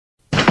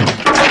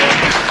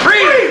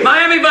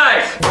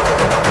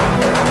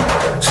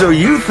So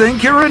you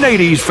think you're an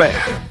 80s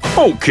fan?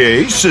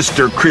 Okay,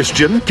 Sister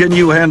Christian, can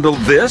you handle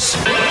this?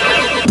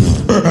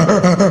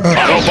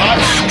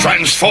 Autobots,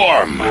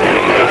 transform!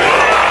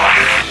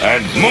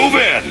 And move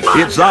in!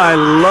 It's I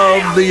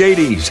Love the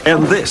 80s,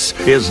 and this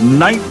is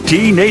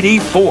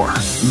 1984.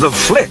 The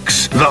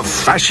flicks, the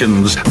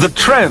fashions, the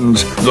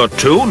trends, the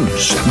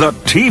tunes, the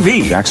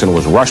TV. Jackson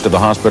was rushed to the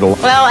hospital.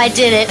 Well, I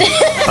did it.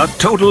 A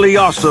totally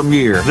awesome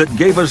year that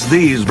gave us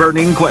these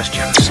burning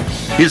questions.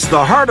 Is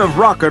the heart of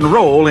rock and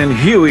roll in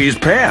Huey's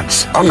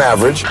pants? I'm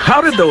average.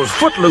 How did those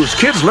footloose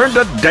kids learn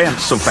to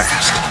dance so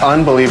fast?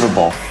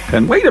 Unbelievable.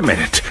 And wait a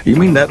minute, you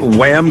mean that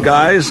Wham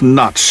guy's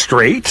not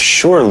straight?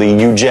 Surely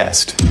you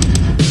jest.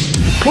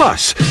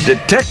 Plus,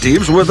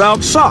 detectives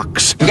without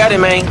socks. You got it,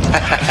 man.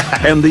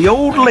 And the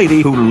old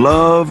lady who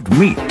loved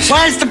meat.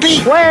 Where's the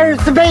beef? Where's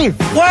the beef?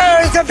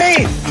 Where's the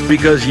beef?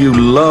 Because you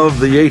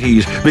love the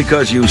 80s,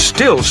 because you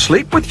still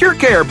sleep with your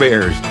Care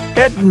Bears.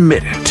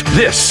 Admit it.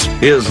 This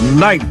is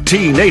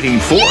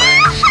 1984.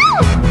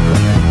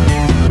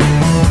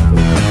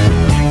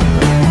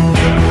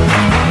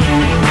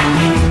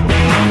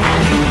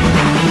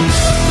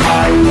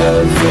 I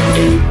love the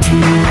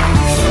 80s.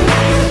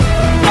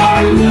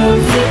 I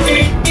love the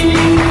 80s.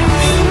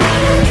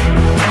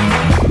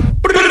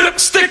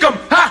 Stick 'em!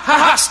 Ha ha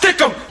ha!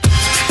 Stick 'em!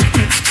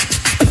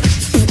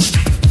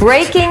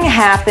 Breaking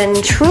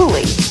happened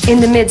truly in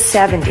the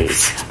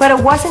mid-70s, but it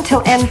wasn't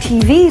until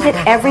MTV that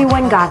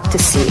everyone got to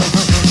see it.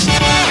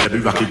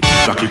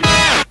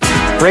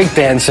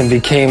 Breakdancing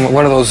became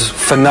one of those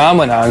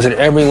phenomenons that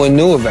everyone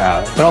knew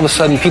about. And all of a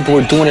sudden, people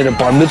were doing it at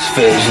bar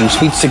mitzvahs and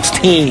sweet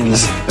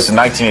 16s. In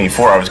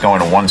 1984, I was going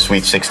to one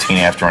sweet 16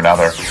 after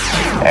another,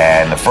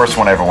 and the first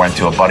one I ever went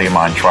to, a buddy of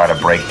mine tried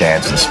to break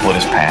dance and split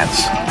his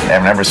pants.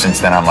 And ever since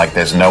then, I'm like,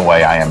 there's no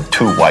way I am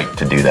too white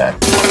to do that.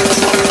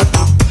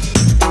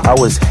 I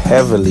was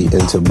heavily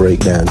into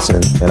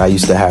breakdancing, and I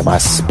used to have my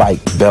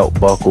spiked belt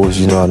buckles,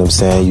 you know what I'm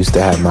saying? Used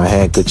to have my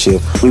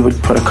handkerchief. We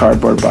would put a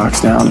cardboard box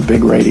down, a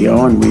big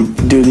radio, and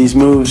we'd do these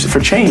moves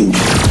for change.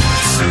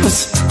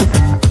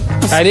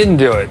 I didn't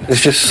do it.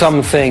 It's just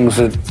some things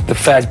that the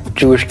fat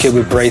Jewish kid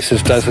with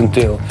braces doesn't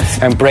do.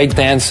 And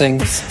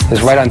breakdancing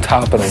is right on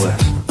top of the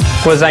list.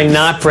 Was I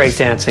not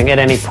breakdancing at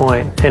any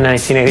point in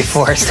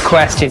 1984 is the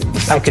question.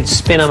 I could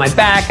spin on my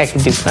back, I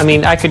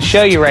could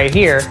show you right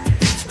here.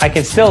 I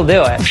can still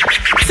do it.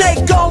 Say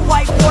go,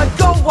 white boy,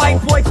 go!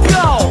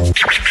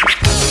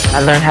 I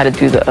learned how to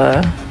do the,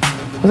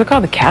 what's it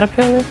called? The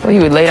caterpillar? Where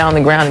you would lay down on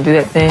the ground and do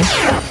that thing.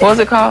 What was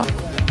it called?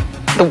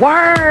 The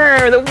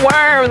worm.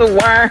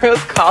 It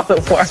was called the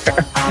worm.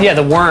 Yeah,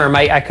 the worm.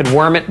 I could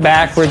worm it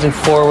backwards and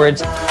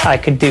forwards. I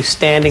could do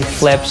standing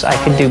flips. I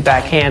could do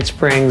back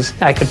handsprings.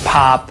 I could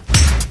pop.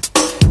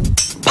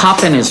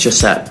 Popping is just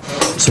that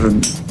sort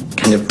of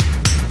kind of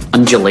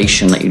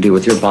undulation that you do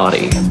with your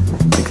body.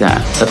 Like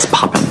that. That's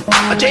popping.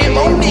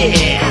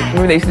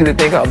 Remember they used to do the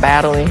thing called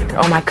battling?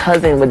 Oh, my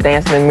cousin would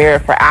dance in the mirror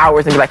for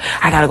hours and be like,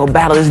 I gotta go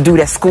battle this dude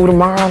at school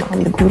tomorrow.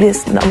 I'm gonna do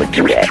this and I'm gonna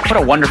do that. What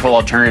a wonderful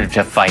alternative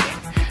to fighting.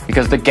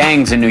 Because the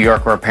gangs in New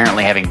York were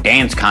apparently having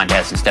dance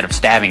contests instead of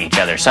stabbing each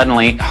other.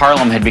 Suddenly,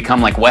 Harlem had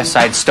become like West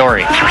Side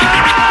Story.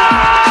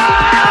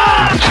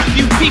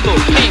 You people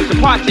came to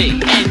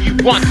party and you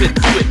want to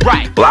do it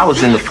right. Well, I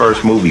was in the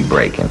first movie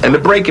Breaking, and the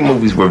Breaking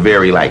movies were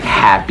very like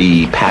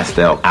happy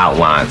pastel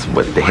outlines of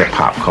what the hip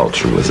hop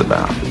culture was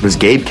about. Was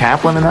Gabe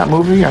Kaplan in that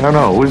movie? I don't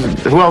know.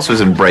 Who else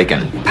was in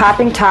Breaking?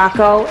 Popping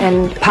Taco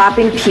and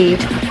Popping Pete,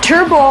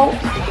 Turbo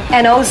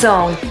and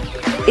Ozone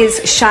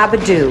is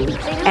Shabba-Doo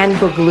and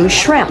Boogaloo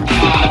Shrimp.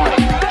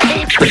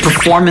 The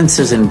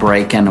performances in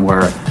Breakin'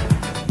 were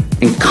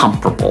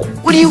incomparable.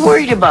 What are you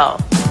worried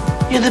about?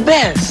 You're the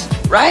best,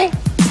 right?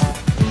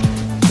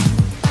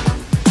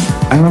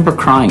 I remember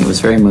crying. It was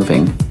very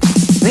moving.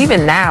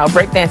 Even now,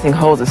 breakdancing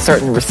holds a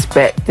certain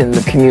respect in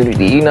the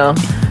community, you know?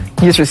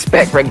 You just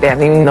respect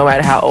breakdancing no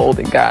matter how old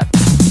it got.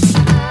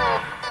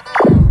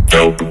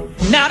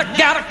 Now I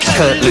gotta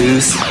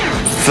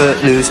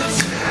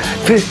Footloose.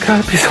 Pick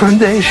up your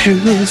Sunday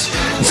shoes.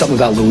 And something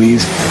about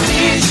Louise.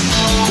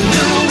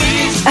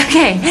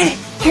 Okay,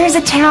 here's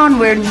a town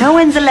where no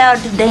one's allowed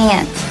to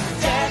dance.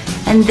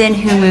 And then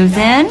who moves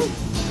in?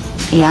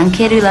 A young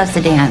kid who loves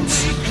to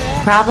dance.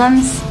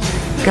 Problems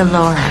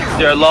galore.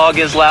 Their law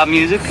against loud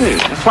music.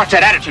 Let's watch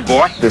that attitude,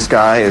 boy. This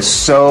guy is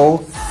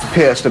so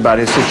pissed about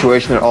his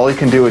situation that all he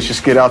can do is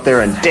just get out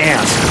there and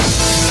dance.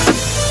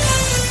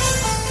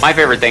 My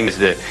favorite thing is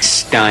the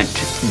stunt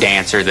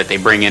dancer that they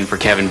bring in for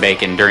Kevin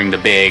Bacon during the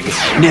big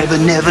never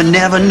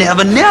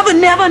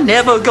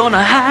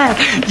gonna hide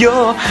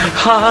your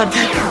heart.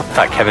 I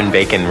thought Kevin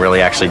Bacon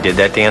really actually did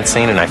that dance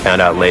scene, and I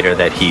found out later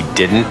that he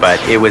didn't, but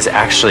it was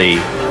actually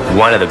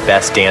one of the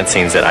best dance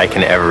scenes that I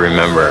can ever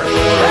remember.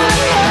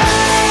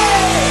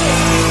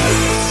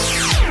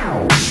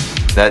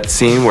 That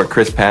scene where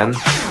Chris Penn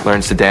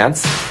learns to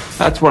dance,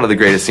 that's one of the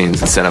greatest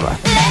scenes in cinema.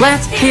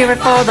 Let's hear it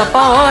for the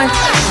boys.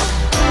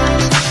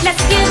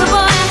 Let's give a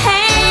boy a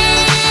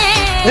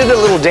hand. Did the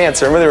little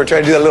dance. Remember they were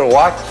trying to do that little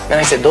walk? And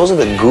I said, those are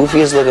the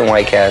goofiest looking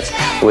white cats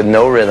with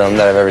no rhythm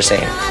that I've ever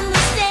seen.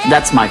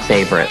 That's my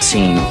favorite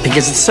scene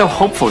because it's so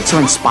hopeful, it's so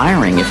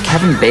inspiring. If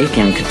Kevin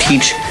Bacon could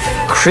teach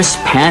Chris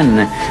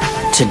Penn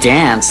to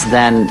dance,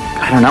 then,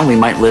 I don't know, we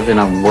might live in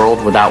a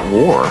world without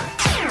war.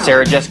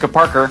 Sarah Jessica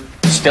Parker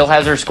still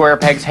has her square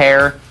pegs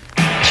hair.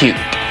 Cute.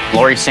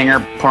 Laurie Singer,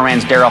 poor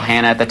man's Daryl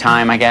Hannah at the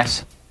time, I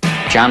guess.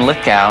 John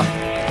Lithgow,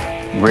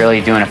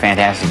 really doing a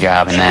fantastic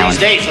job in that one. These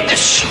days of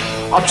this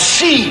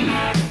obscene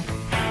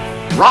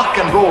rock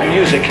and roll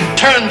music,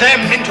 turn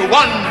them into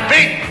one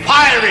big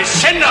fiery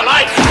cinder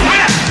like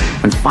fire.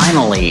 When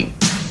finally,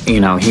 you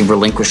know, he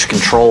relinquished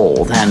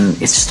control, then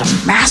it's just a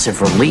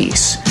massive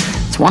release.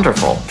 It's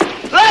wonderful.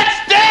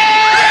 Let's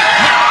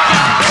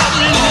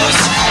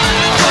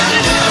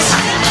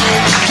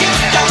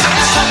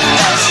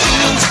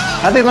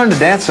How'd they learn to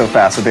dance so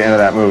fast at the end of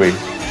that movie?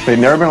 They'd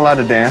never been allowed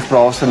to dance, but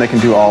all of a sudden they can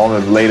do all the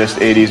latest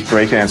 80s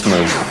breakdance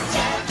moves.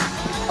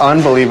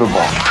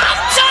 Unbelievable.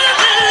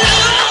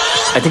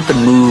 I think the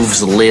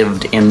moves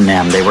lived in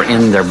them. They were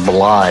in their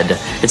blood.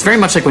 It's very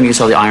much like when you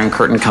saw the Iron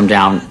Curtain come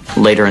down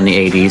later in the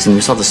 80s, and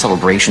you saw the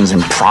celebrations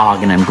in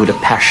Prague and in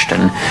Budapest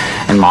and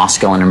in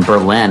Moscow and in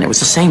Berlin. It was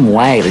the same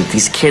way. Like,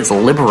 these kids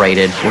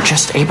liberated were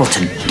just able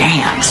to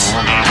dance.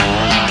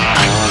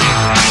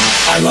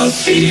 I love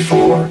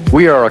 84.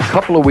 We are a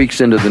couple of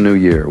weeks into the new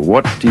year.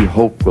 What do you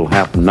hope will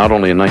happen, not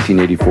only in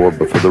 1984,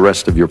 but for the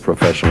rest of your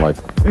professional life?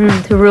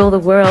 To rule the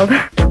world.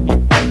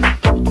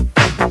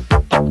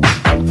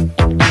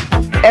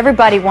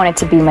 Everybody wanted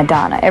to be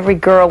Madonna. Every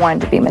girl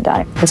wanted to be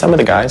Madonna. And some of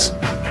the guys,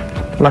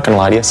 I'm not gonna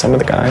lie to you, some of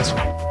the guys.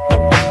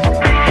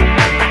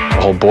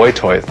 The whole boy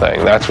toy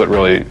thing, that's what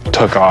really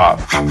took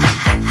off. I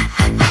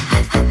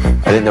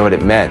didn't know what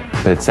it meant,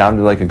 but it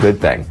sounded like a good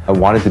thing. I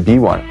wanted to be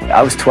one.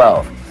 I was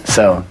 12,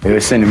 so it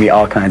was sending me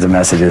all kinds of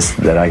messages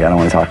that I don't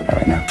want to talk about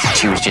right now.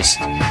 She was just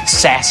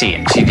sassy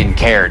and she didn't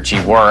care. She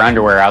wore her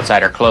underwear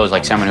outside her clothes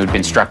like someone who'd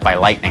been struck by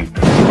lightning.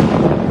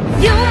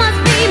 You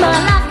must be my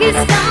lucky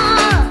star.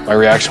 My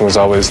reaction was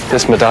always,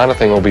 this Madonna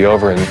thing will be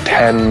over in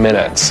 10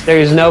 minutes.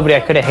 There's nobody I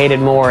could have hated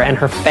more, and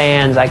her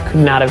fans I could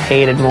not have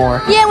hated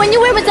more. Yeah, when you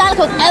wear Madonna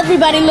clothes,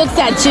 everybody looks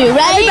at you,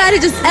 right? Everybody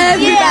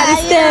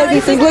stares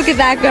and says, look at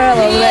that girl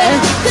over there.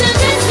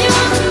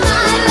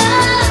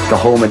 The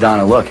whole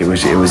Madonna look, it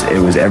was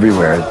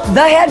everywhere.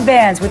 The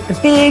headbands with the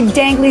big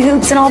dangly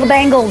hoops and all the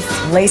bangles.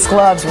 Lace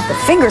gloves with the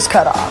fingers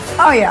cut off.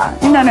 Oh yeah,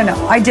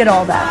 no, I did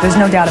all that. There's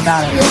no doubt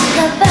about it.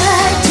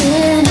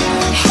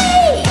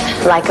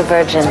 Like a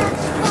virgin.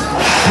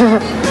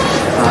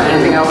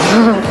 Anything else?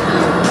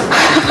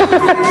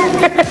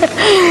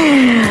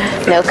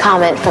 No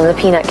comment from the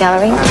peanut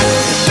gallery.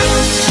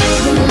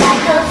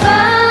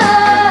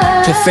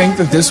 To think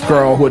that this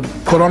girl would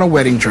put on a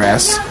wedding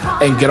dress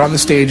and get on the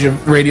stage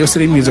of Radio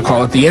City Music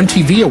Hall at the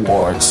MTV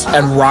Awards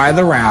and writhe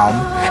around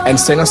and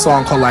sing a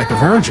song called Like a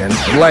Virgin,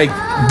 like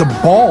the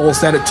balls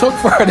that it took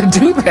for her to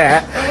do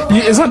that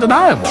is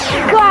undeniable.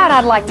 God,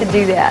 I'd like to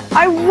do that.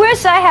 I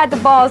wish I had the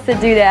balls to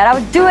do that. I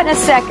would do it in a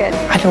second.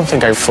 I don't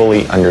think I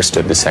fully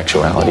understood the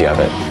sexuality of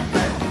it.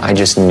 I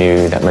just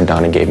knew that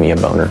Madonna gave me a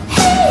boner.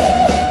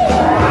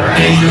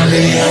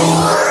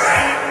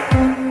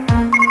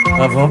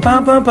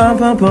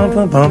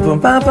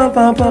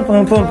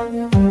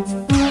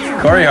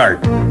 Corey Hart.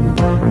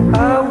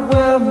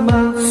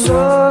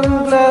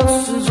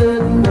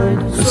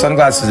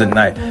 Sunglasses at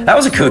night. That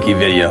was a kooky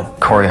video.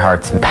 Corey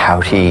Hart's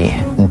pouty,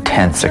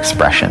 intense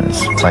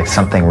expressions. It's like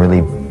something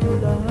really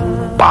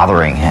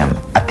bothering him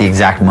at the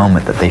exact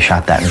moment that they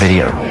shot that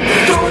video.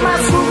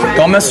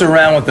 Don't mess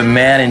around with the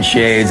man in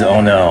shades.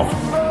 Oh no.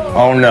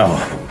 Oh no.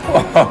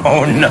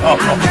 Oh no.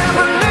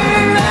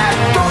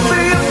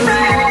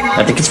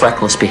 I think it's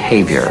reckless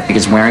behavior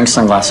because wearing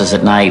sunglasses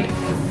at night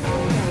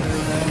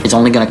is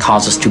only going to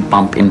cause us to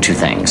bump into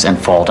things and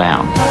fall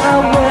down.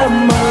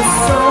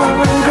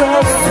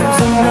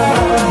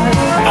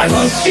 I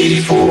love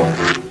 84.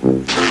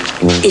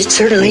 It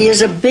certainly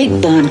is a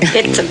big bun.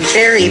 It's a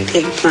very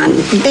big bun.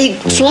 Big,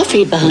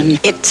 fluffy bun.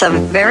 It's a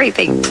very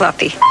big,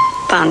 fluffy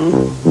bun.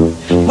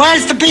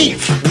 Where's the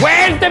beef?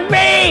 Where's the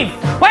beef?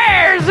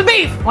 Where's the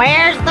beef?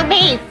 Where's the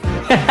beef?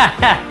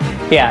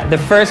 Yeah, the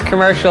first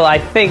commercial, I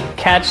think,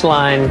 catch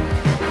line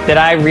that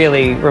I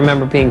really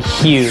remember being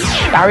huge.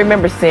 I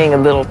remember seeing a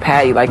little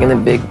patty like in the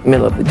big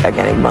middle of the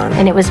gigantic bun.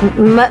 And it was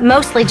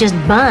mostly just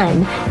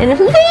bun and a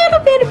little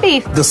bit of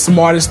beef. The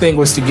smartest thing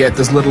was to get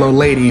this little old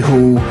lady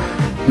who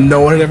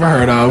no one had ever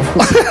heard of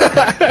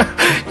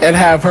and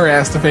have her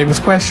ask the famous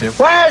question.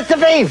 Where's the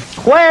beef?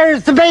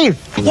 Where's the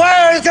beef?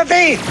 Where's the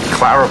beef?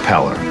 Clara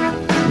Peller,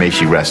 may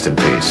she rest in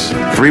peace.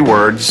 3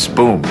 words,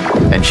 boom,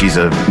 and she's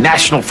a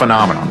national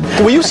phenomenon.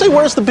 Will you say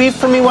where's the beef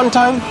for me one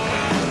time?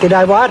 Did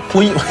I what?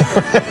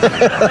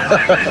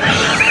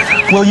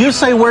 Will you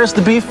say where's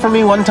the beef for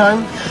me one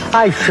time?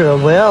 I sure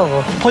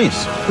will.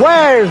 Please.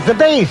 Where's the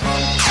beef?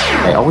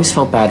 I always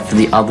felt bad for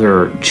the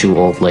other 2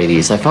 old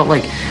ladies. I felt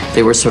like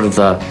they were sort of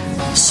the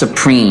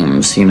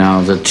supremes, you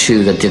know, the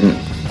 2 that didn't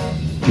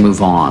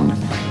move on.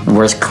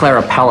 Whereas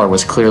Clara Peller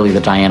was clearly the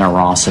Diana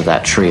Ross of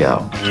that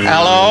trio.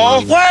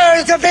 Hello?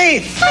 Where's the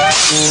beef?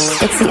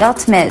 It's the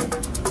ultimate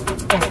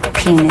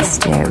penis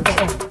joke.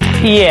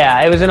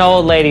 Yeah, it was an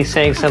old lady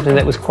saying something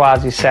that was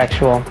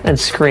quasi-sexual and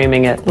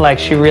screaming it like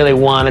she really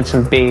wanted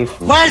some beef.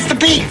 Where's the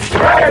beef?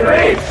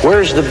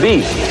 Where's the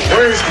beef?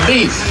 Where's the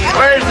beef?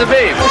 Where's the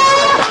beef?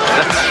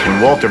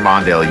 When Walter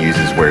Mondale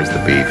uses "Where's the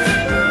beef,"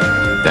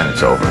 then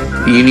it's over.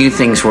 You knew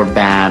things were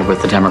bad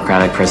with the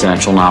Democratic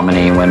presidential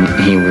nominee when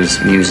he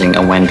was using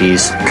a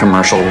Wendy's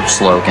commercial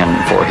slogan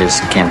for his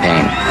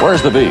campaign.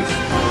 Where's the beef?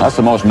 That's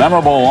the most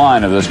memorable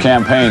line of this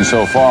campaign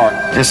so far.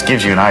 This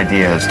gives you an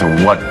idea as to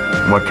what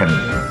can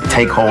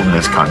take hold in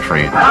this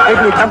country.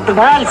 Maybe something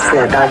else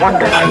said, I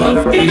wonder. I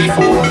love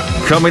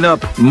 84. Coming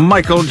up,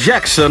 Michael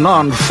Jackson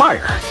on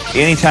fire.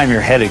 Anytime your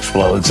head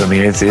explodes, I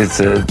mean,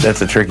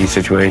 that's a tricky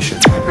situation.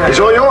 It's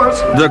all yours.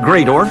 The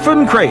Great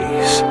Orphan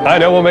Craze. I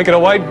know we'll make it a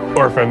white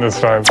orphan this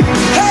time.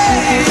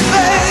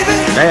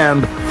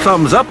 And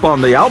thumbs up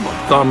on the album,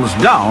 thumbs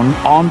down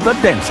on the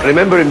dance. I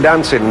remember him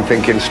dancing and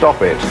thinking,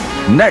 stop it.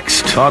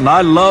 Next on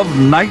I Love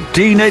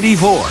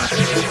 1984.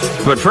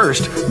 But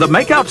first, the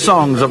makeout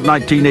songs of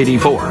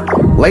 1984.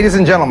 Ladies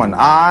and gentlemen,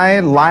 I,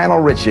 Lionel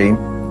Richie,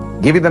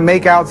 give you the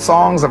makeout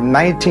songs of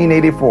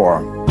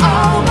 1984.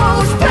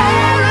 Almost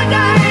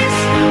paradise.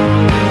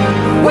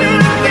 We're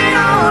looking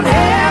on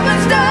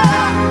heaven's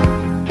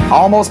door.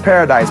 Almost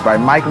Paradise by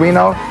Mike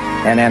Reno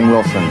and Ann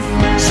Wilson.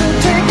 So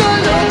take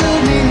a look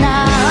at me now.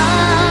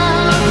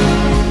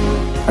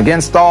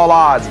 Against All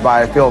Odds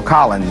by Phil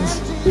Collins.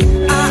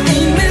 I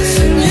ain't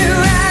missing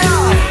you at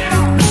all.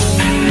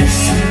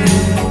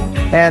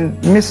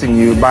 And Missing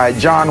You by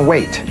John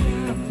Waite.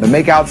 The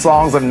makeout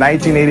songs of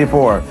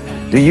 1984.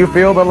 Do you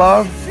feel the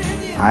love?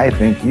 I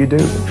think you do.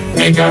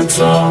 Makeout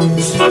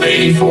songs of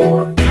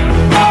 84.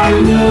 I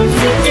love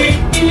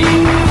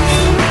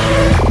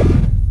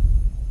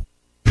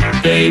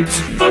 84.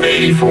 Babes of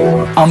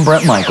 84. I'm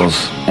Brett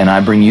Michaels, and I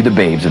bring you the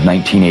babes of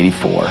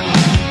 1984.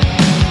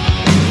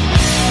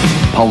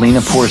 Paulina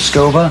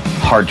Poroskova,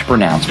 hard to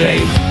pronounce,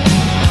 babe.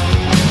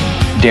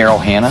 Daryl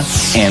Hannah,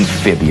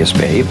 amphibious,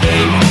 babe.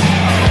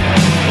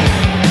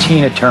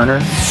 Tina Turner,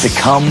 the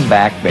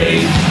comeback,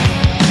 babe.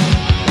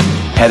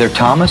 Heather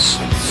Thomas,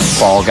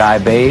 Fall Guy,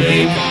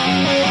 babe.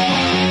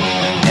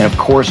 And of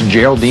course,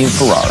 Geraldine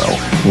Ferraro,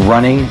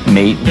 Running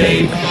Mate,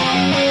 babe.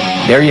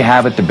 There you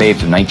have it, the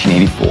babes of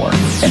 1984,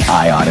 and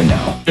I ought to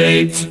know.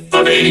 Babes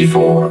of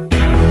 84.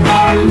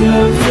 I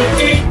love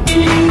 84.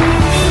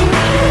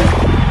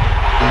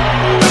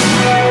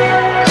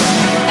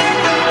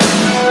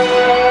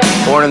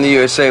 Born in the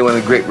USA, one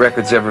of the great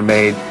records ever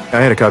made.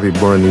 I had a copy of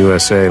Born in the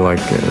USA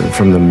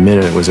from the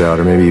minute it was out,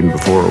 or maybe even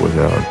before it was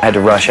out. I had to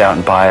rush out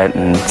and buy it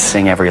and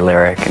sing every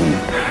lyric, and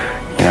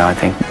I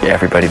think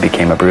everybody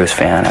became a Bruce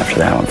fan after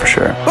that one for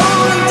sure.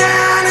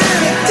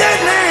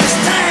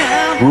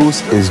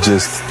 Bruce is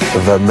just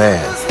the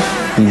man.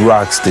 He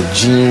rocks the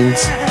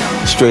jeans,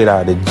 straight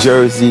out of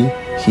Jersey.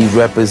 He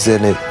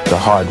represented the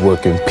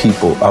hardworking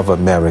people of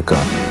America.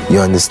 You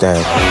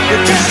understand?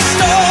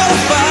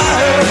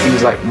 It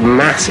was like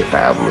massive.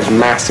 That album was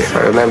massive.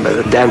 I remember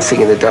the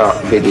Dancing in the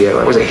Dark video.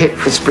 It was a hit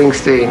for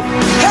Springsteen.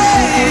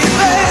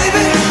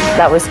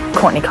 That was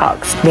Courtney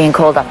Cox being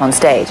called up on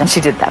stage, and she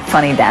did that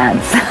funny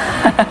dance.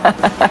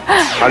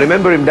 I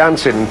remember him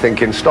dancing and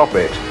thinking, stop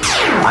it.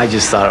 I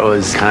just thought it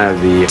was kind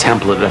of the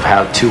template of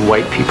how two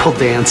white people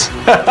dance.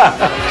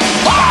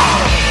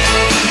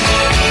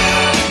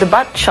 The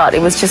butt shot,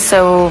 it was just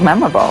so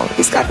memorable.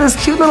 He's got this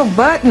cute little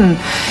butt, and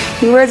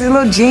he wears his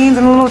little jeans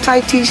and little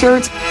tight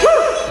t-shirts.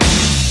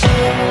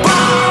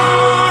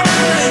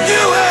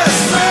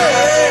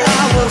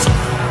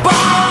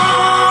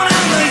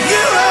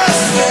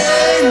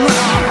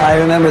 I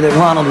remember that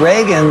Ronald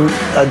Reagan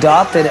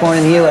adopted Born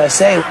in the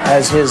USA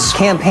as his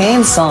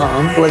campaign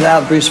song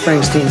without Bruce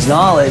Springsteen's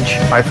knowledge.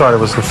 I thought it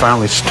was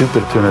profoundly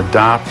stupid to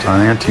adopt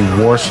an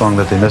anti-war song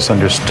that they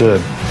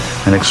misunderstood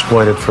and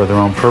exploited for their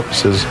own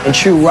purposes. In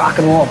true rock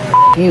and roll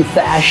you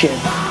fashion,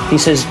 he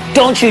says,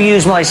 "Don't you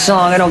use my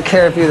song, I don't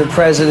care if you're the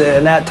president,"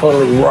 and that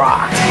totally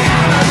rocked.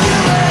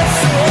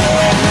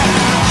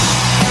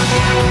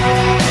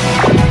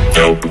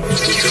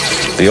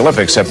 The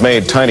Olympics have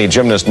made tiny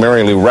gymnast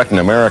Mary Lou Retton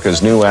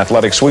America's new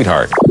athletic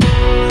sweetheart.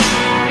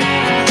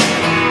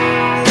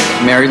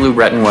 Mary Lou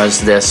Retton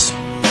was this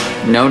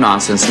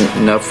no-nonsense,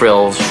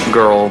 no-frills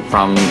girl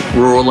from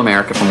rural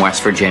America, from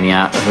West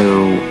Virginia,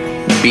 who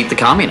beat the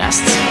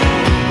communists.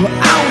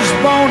 I was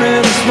born in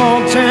a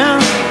small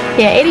town.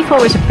 Yeah,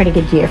 84 was a pretty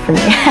good year for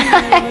me.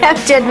 I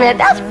have to admit,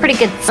 that was a pretty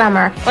good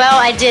summer. Well,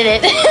 I did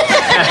it.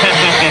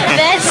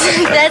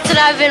 That's what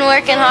I've been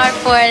working hard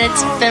for, and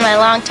it's been my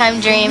long-time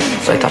dream.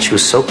 So I thought she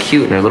was so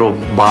cute in her little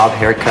bob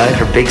haircut,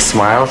 her big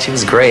smile. She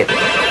was great.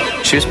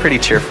 She was pretty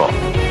cheerful.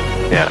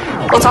 Yeah.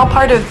 Well, it's all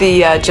part of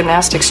the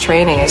gymnastics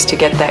training is to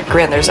get that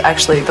grin. There's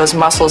actually, those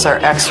muscles are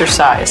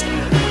exercised.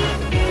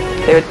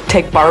 They would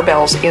take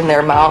barbells in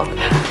their mouth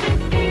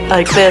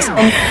like this.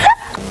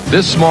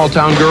 This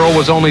small-town girl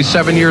was only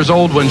 7 years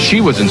old when she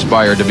was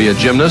inspired to be a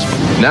gymnast.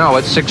 Now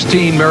at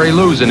 16, Mary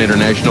Lou's an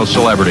international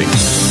celebrity.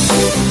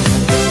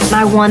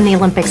 I won the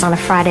Olympics on a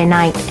Friday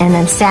night, and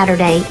then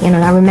Saturday,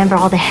 I remember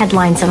all the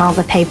headlines in all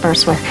the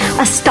papers with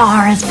 "A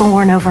star is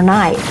born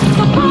overnight."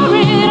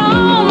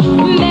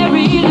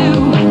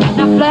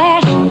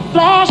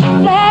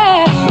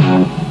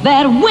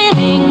 That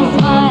winning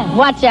smile.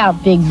 Watch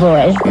out, big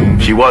boys.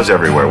 She was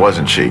everywhere,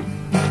 wasn't she?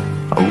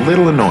 A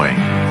little annoying.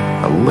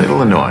 A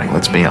little annoying,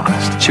 let's be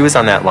honest. She was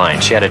on that line.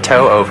 She had a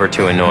toe over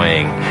to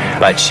annoying,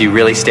 but she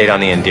really stayed on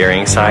the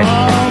endearing side.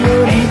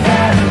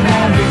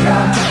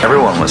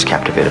 Everyone was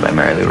captivated by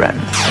Mary Lou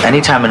Retton.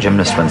 Anytime a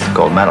gymnast wins the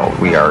gold medal,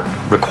 we are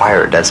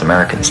required as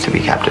Americans to be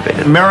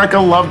captivated. America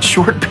loved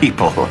short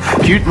people.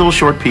 Cute little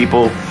short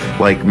people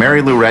like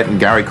Mary Lou Retton,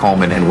 Gary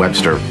Coleman, and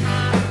Webster.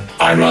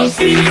 I love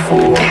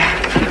 84.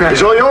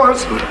 It's all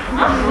yours.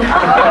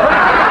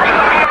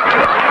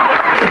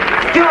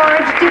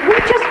 George, did we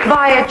just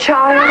buy a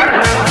child?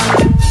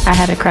 I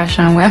had a crush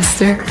on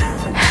Webster.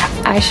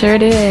 I sure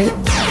did.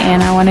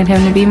 And I wanted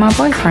him to be my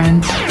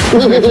boyfriend.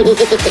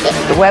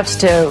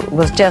 Webster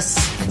was just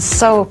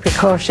so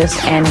precocious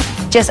and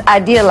just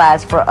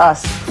idealized for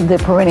us, the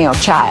perennial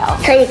child.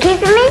 So you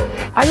keeping me?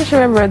 I just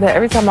remember that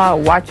every time I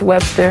would watch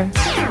Webster,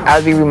 I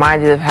would be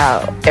reminded of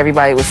how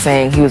everybody was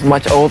saying he was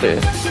much older.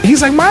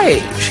 He's like my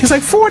age. He's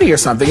like 40 or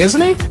something,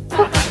 isn't he?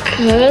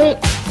 Okay.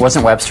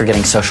 Wasn't Webster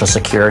getting Social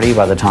Security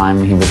by the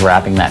time he was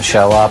wrapping that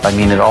show up? I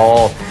mean, it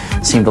all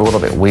seemed a little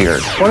bit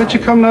weird. Why don't you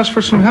come to us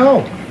for some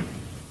help?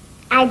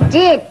 I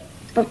did,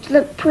 but you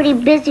looked pretty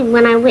busy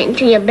when I went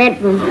into your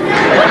bedroom.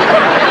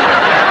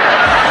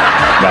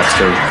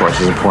 Webster, of course,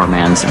 is a poor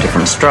man's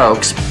different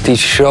strokes. These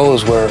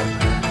shows where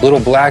little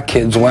black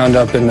kids wound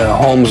up in the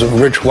homes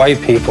of rich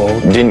white people.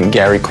 Didn't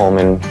Gary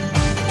Coleman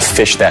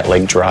fish that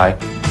lake dry?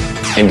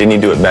 And didn't he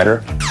do it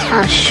better?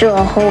 I'm sure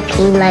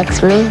Hawking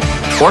likes me.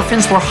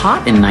 Orphans were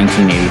hot in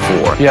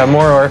 1984. Yeah,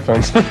 more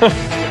orphans.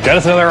 Get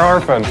us another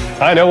orphan.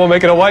 I know, we'll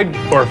make it a white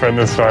orphan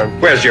this time.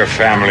 Where's your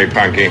family,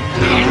 Punky? I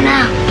don't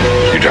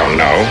know. You don't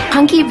know?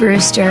 Punky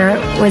Brewster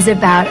was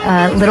about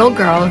a little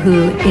girl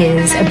who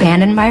is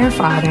abandoned by her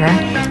father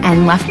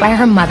and left by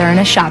her mother in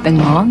a shopping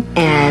mall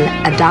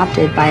and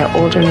adopted by an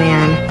older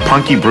man.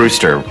 Punky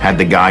Brewster had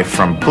the guy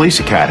from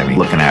Police Academy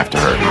looking after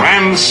her.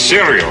 Cran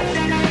cereal,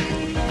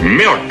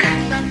 milk,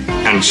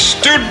 and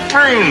stewed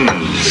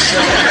prunes.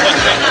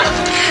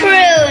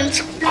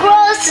 Prunes,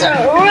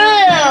 gross-a-roo.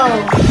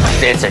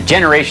 It's a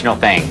generational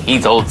thing.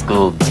 He's old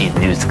school, she's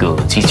new school.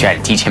 She's trying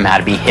to teach him how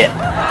to be hip.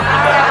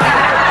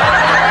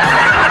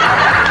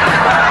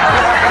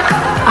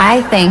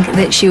 I think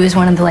that she was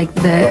one of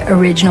the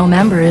original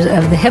members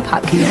of the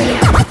hip-hop community.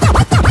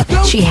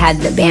 She had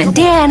the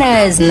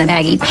bandanas and the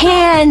baggy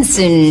pants,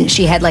 and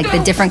she had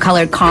the different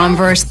colored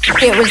Converse.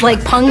 It was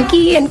like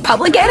Punky and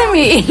Public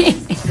Enemy.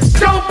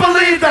 Don't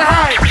believe the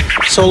hype!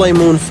 Soleil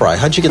Moon Frye,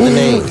 how'd you get the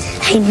name?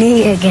 I knew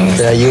you were gonna.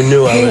 Yeah, you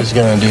knew I was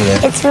gonna do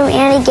that. It's from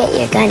Annie Get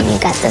Your Gun. You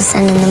got the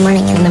sun in the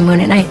morning and the moon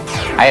at night.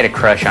 I had a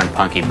crush on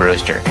Punky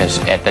Brewster because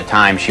at the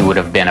time she would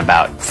have been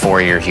about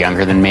 4 years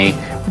younger than me,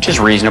 which is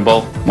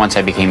reasonable. Once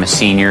I became a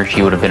senior,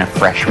 she would have been a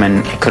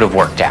freshman. It could have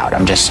worked out,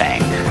 I'm just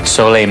saying.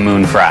 Soleil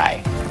Moon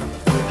Frye.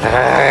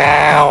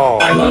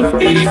 I love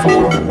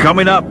 84.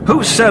 Coming up,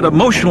 who said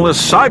emotionless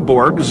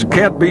cyborgs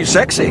can't be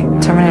sexy?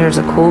 Terminator's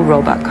a cool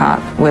robot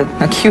cop with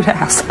a cute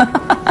ass.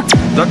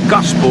 The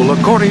Gospel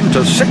according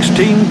to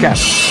 16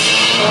 Candles.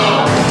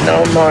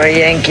 No more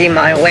Yankee,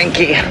 my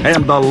Winky.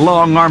 And the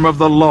long arm of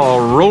the law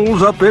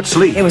rolls up its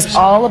sleeves. It was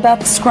all about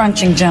the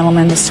scrunching,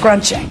 gentlemen, the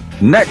scrunching.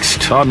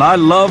 Next on I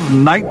Love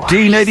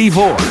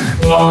 1984.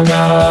 Long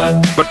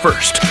on. But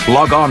first,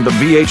 log on to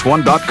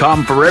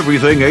VH1.com for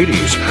everything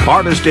 80s.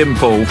 Artist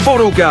info,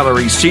 photo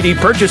gallery, CD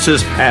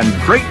purchases, and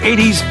great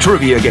 80s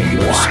trivia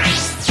games.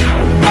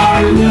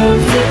 I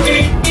love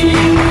the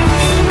 80s.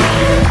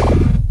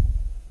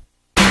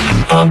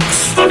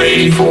 Hunks of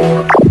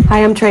 84.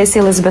 Hi, I'm Tracy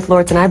Elizabeth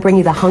Lords, and I bring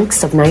you the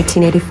hunks of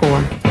 1984.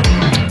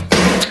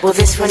 Will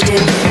this one do?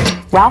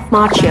 Ralph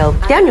Macchio,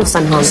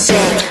 Danielson hunk.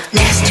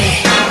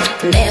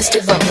 Nasty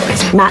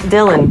boys. Matt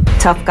Dillon,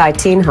 tough guy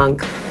teen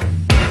hunk.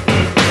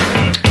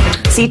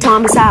 C.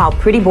 Thomas Howell,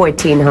 pretty boy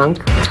teen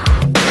hunk.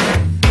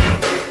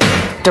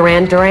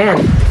 Duran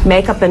Duran,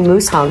 makeup and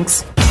moose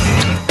hunks.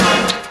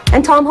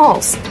 And Tom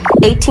Hulse,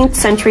 18th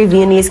century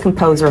Viennese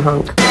composer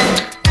hunk.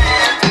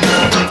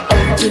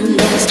 You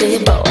nasty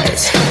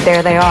boys.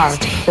 There they are,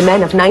 the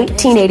men of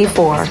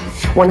 1984,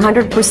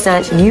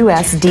 100%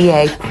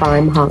 USDA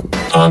prime hunk.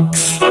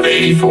 Hunks of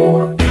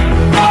 84.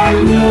 I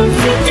love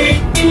the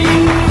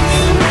 80s.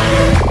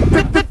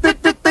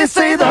 They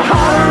say the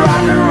harder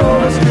rock and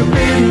rollers can be.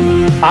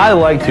 I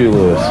liked Huey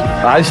Lewis.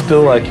 I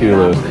still like Huey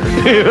Lewis.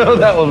 You know,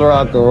 that was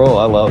rock and roll.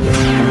 I love it.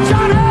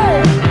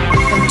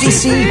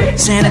 DC,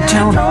 San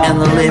Antonio, and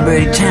the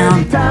Liberty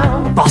Town,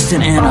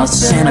 Boston, and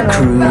Santa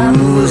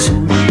Cruz.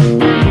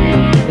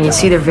 When you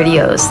see their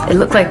videos, it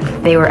looked like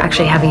they were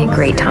actually having a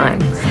great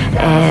time.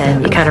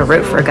 And you kind of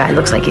root for a guy who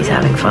looks like he's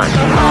having fun.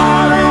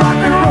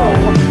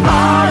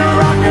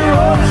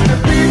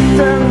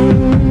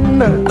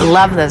 I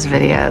love those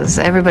videos.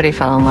 Everybody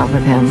fell in love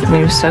with him.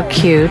 He was so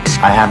cute.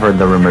 I have heard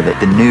the rumor that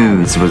the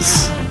news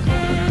was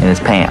in his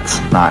pants,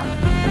 not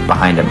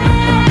behind him.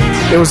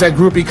 There was that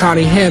groupie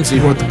Connie Hamsey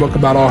who wrote the book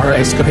about all her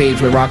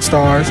escapades with rock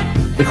stars.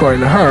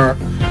 According to her,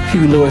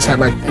 Huey Lewis had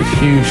like a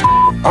huge...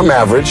 I'm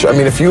average. I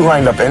mean, if you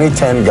lined up any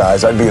 10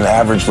 guys, I'd be an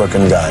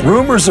average-looking guy.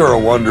 Rumors are a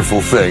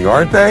wonderful thing,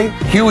 aren't they?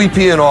 Huey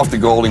peeing off the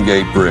Golden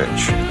Gate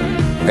Bridge.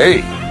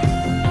 Hey,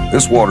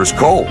 this water's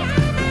cold.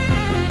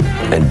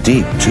 And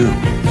deep, too.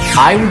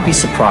 I would be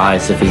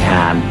surprised if he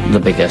had the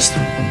biggest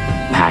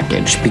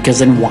package, because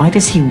then why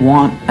does he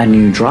want a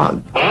new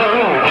drug?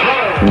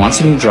 He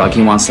wants a new drug.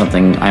 He wants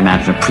something, I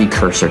imagine, a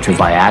precursor to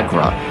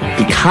Viagra,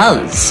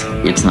 because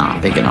it's not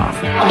big enough.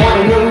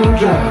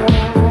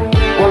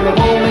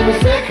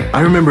 I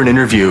remember an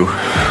interview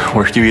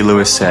where Huey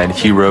Lewis said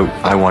he wrote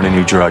I Want a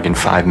New Drug in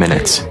 5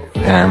 minutes.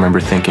 And I remember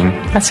thinking,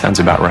 that sounds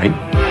about right.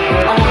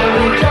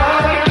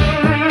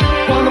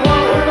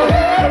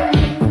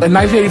 In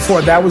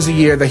 1984, that was the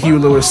year that Huey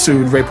Lewis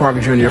sued Ray Parker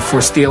Jr.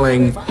 for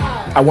stealing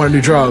I Want a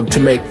New Drug to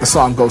make the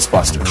song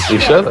Ghostbusters. He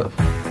should have.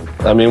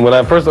 I mean, when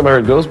I first time I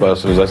heard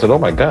Ghostbusters, I said, oh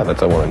my God,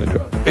 that's I Want a New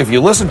Drug. If you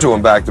listen to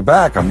them back to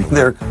back, I mean,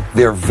 they're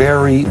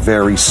very,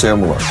 very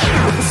similar.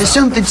 There's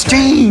something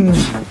strange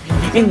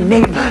in the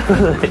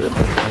neighborhood.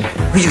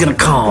 Who you gonna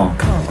call?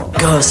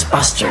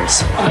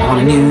 Ghostbusters. I want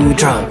a new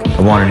drug.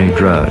 I want a new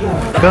drug.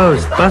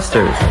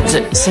 Ghostbusters. Is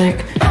it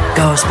sick?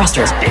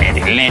 Ghostbusters.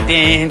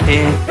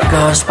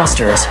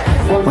 Ghostbusters.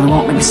 When it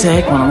won't make me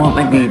sick, when it won't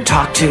make me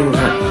talk to.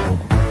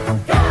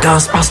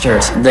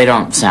 Ghostbusters. They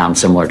don't sound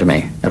similar to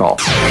me at all.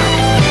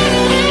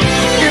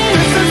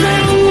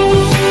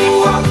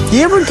 Do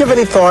you ever give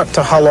any thought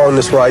to how long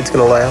this ride's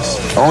going to last?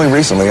 Only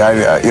recently.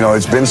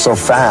 It's been so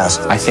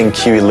fast. I think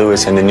Huey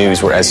Lewis and the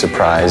News were as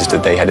surprised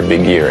that they had a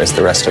big year as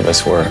the rest of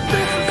us were.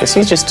 Because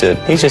he's just a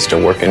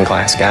working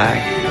class guy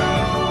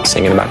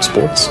singing about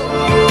sports.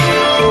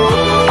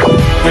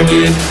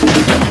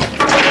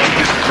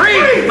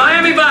 Free!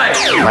 Miami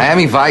Vice!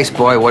 Miami Vice,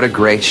 boy, what a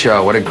great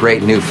show. What a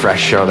great new,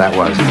 fresh show that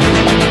was.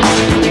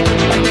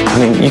 I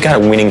mean, you got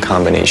a winning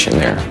combination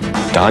there.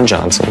 Don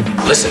Johnson.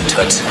 Listen,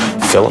 Toots.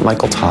 Philip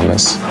Michael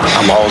Thomas.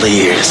 I'm all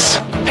ears.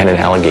 And an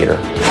alligator.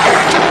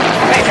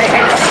 Hey,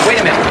 wait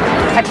a minute.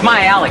 That's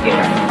my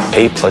alligator.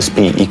 A plus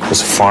B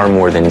equals far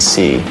more than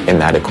C in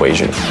that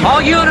equation.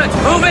 All units,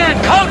 move in!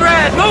 Code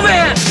red, move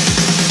in!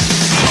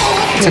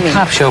 It's a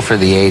cop show for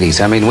the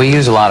 80s. I mean, we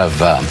use a lot of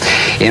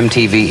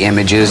MTV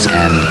images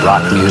and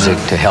rock music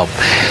to help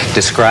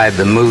describe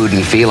the mood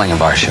and feeling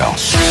of our show.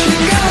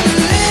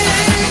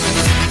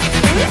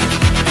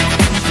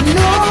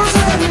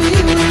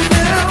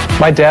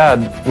 My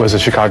dad was a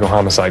Chicago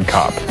homicide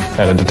cop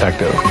and a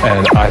detective,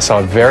 and I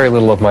saw very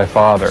little of my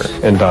father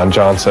in Don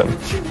Johnson,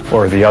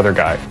 or the other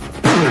guy.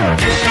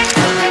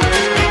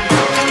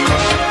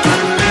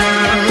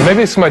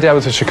 Maybe it's my dad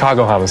was a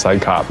Chicago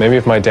homicide cop. Maybe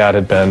if my dad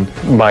had been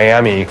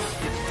Miami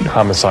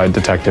homicide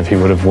detective, he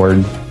would have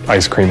worn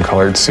ice cream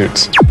colored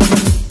suits.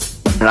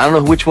 And I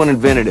don't know which one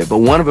invented it, but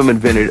one of them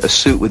invented a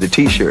suit with a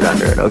t-shirt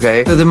under it,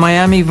 okay? So the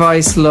Miami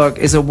Vice look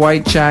is a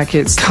white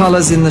jacket,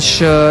 colors in the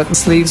shirt,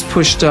 sleeves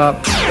pushed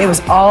up. It was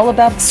all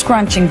about the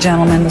scrunching,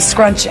 gentlemen, the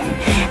scrunching.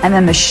 And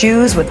then the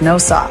shoes with no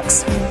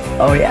socks.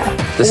 Oh, yeah.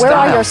 Where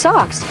are your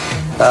socks?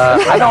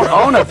 I don't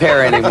own a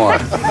pair anymore.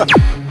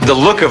 The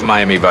look of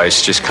Miami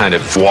Vice just kind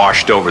of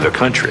washed over the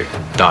country.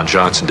 Don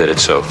Johnson did it,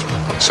 so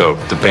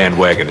the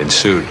bandwagon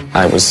ensued.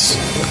 I was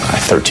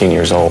 13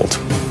 years old,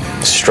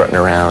 strutting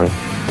around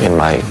in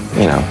my,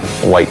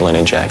 white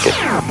linen jacket,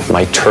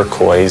 my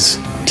turquoise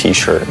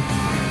t-shirt.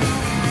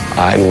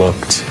 I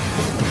looked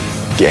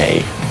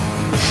gay.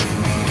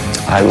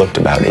 I looked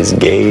about as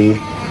gay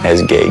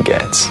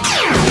gets.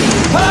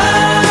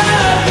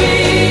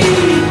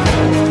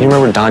 You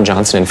remember Don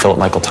Johnson and Philip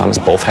Michael Thomas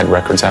both had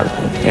records out?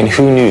 And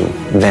who knew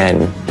then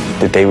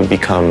that they would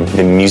become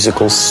the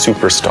musical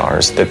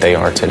superstars that they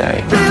are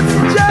today?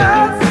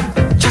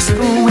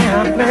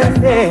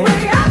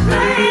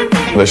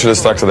 They should have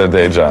stuck to their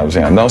day jobs,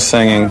 no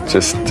singing,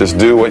 just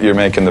do what you're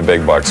making the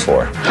big bucks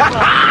for.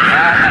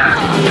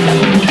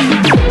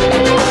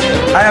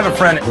 I have a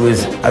friend who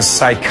is a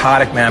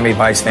psychotic Miami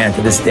Vice fan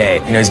to this day.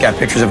 He's got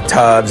pictures of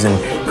Tubbs and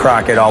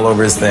Crockett all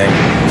over his thing.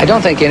 I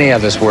don't think any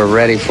of us were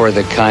ready for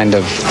the kind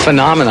of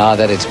phenomena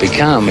that it's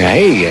become.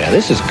 Hey,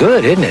 this is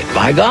good, isn't it?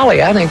 By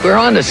golly, I think we're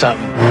on to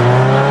something.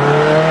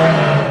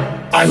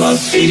 I love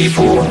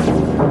 84.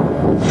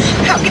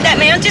 How could that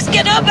man just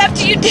get up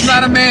after you did? He's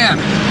not a man.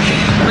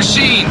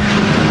 Machine.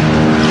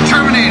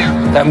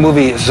 Terminator. That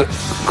movie is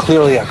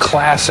clearly a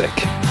classic.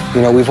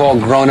 We've all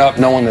grown up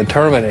knowing the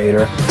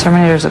Terminator.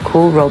 Terminator's a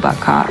cool robot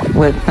cop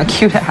with a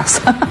cute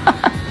ass.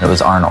 It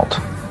was Arnold,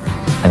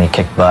 and he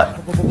kicked butt.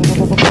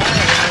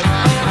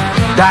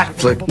 That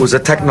flick was a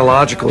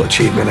technological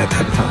achievement at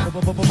that time.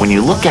 When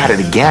you look at it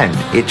again,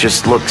 it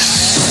just looks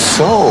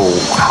so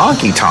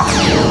honky-tonk.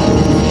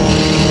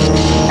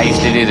 I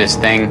used to do this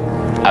thing.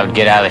 I would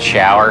get out of the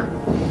shower,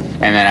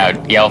 and then I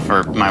would yell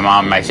for my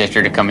mom and my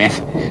sister to come in.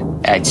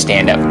 I'd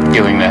stand up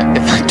doing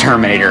the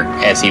Terminator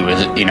as he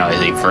was,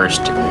 as he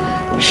first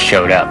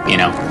showed up,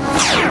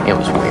 It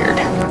was weird.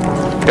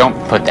 Don't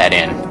put that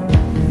in.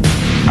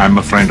 I'm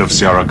a friend of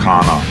Sarah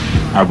Connor.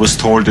 I was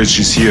told that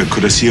she's here.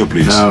 Could I see her,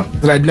 please? No.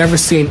 I'd never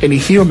seen any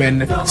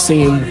human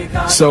seem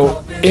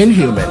so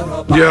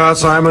inhuman.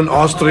 Yes, I'm an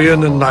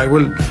Austrian and I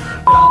will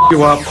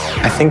you up.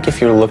 I think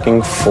if you're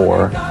looking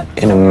for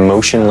an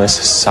emotionless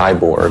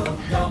cyborg,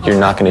 you're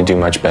not going to do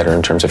much better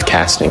in terms of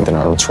casting than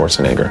Arnold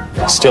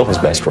Schwarzenegger. Still his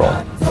best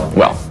role.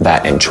 Well,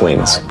 that and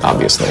Twins,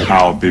 obviously.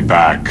 I'll be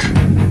back.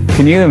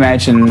 Can you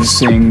imagine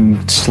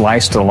seeing Sly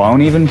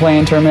Stallone even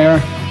playing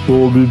Terminator?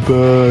 We'll be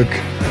back.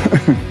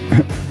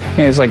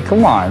 And it's like,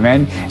 come on,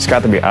 man. It's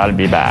got to be, I'll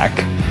be back.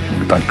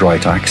 That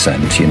great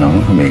accent, you know?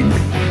 I mean,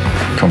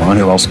 come on,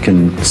 who else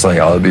can say,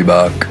 I'll be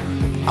back?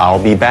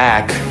 I'll be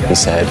back, he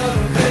said.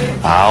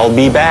 I'll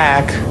be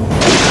back.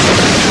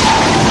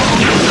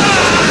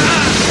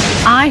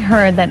 I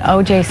heard that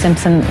O.J.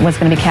 Simpson was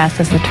going to be cast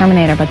as the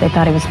Terminator, but they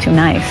thought he was too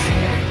nice.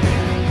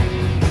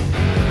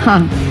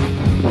 Huh.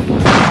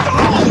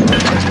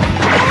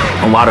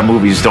 A lot of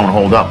movies don't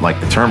hold up like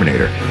The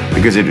Terminator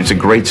because it's a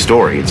great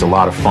story. It's a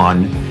lot of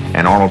fun,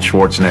 and Arnold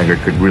Schwarzenegger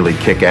could really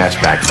kick ass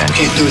back then.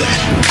 Can't do that.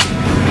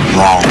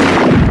 Wrong.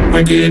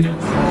 Wicked.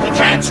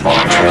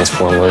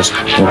 Transformers.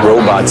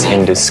 Robots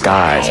in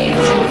disguise.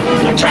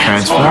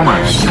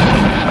 Transformers.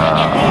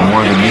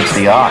 More than meets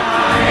the eye.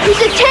 He's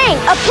a tank,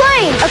 a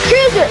plane, a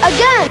cruiser, a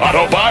gun.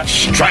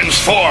 Autobots,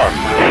 transform.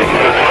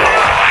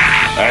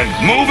 And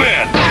move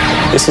in.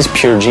 This is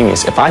pure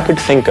genius. If I could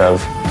think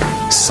of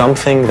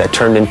something that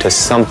turned into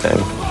something,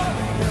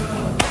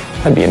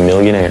 I'd be a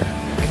millionaire.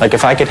 Like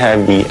if I could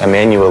have the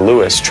Emmanuel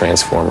Lewis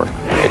Transformer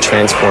that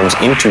transforms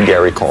into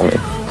Gary Coleman,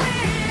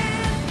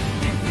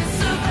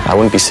 I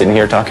wouldn't be sitting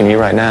here talking to you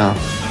right now.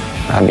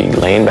 I'd be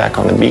laying back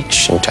on the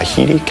beach in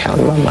Tahiti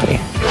counting my money.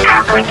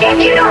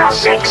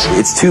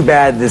 It's too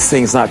bad this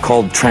thing's not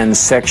called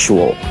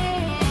transsexual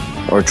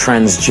or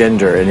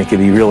transgender, and it could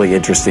be really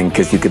interesting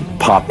because you could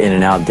pop in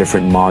and out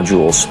different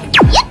modules.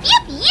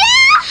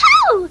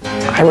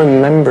 I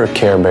remember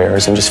Care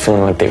Bears and just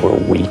feeling like they were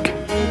weak.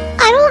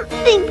 I don't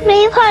think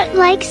Braveheart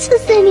likes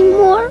us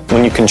anymore.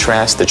 When you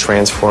contrast the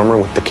Transformer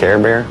with the Care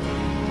Bear,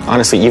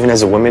 honestly, even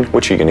as a woman,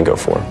 which are you going to go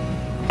for?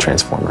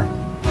 Transformer.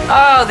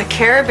 Oh, the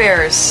Care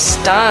Bears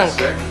stunk.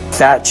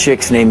 Fat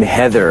chicks named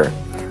Heather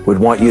would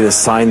want you to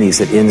sign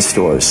these at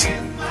in-stores.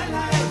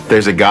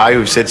 There's a guy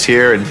who sits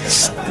here and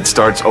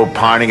starts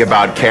opining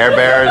about Care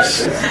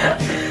Bears.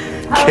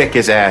 Kick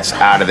his ass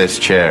out of this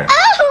chair.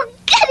 Oh,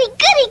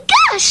 goody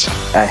gosh.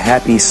 A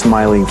happy,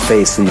 smiling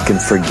face so you can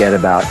forget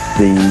about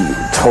the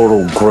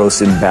total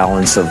gross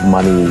imbalance of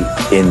money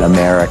in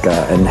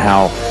America and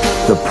how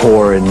the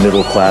poor and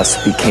middle class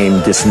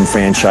became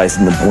disenfranchised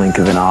in the blink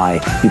of an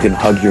eye. You can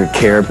hug your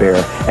Care Bear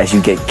as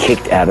you get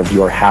kicked out of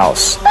your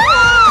house.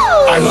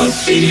 I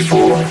love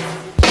 84.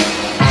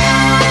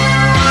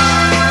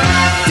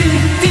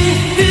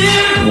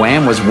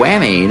 Wham was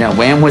whammy, you know,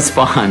 Wham was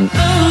fun.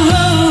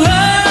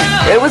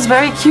 It was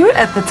very cute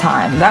at the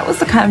time. That was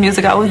the kind of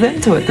music I was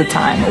into at the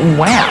time.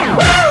 Wham!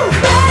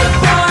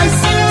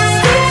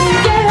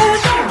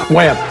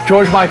 Wham,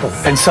 George Michael,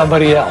 and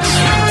somebody else.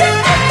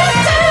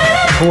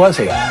 Who was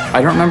he?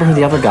 I don't remember who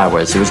the other guy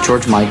was. It was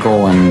George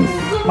Michael and...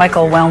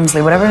 Michael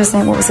Welmsley, whatever his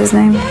name, what was his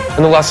name?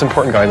 And the less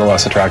important guy and the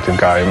less attractive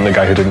guy, and the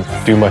guy who didn't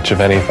do much of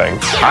anything.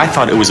 I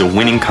thought it was a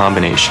winning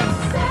combination.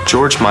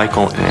 George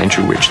Michael and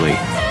Andrew Ridgeley.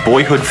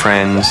 Boyhood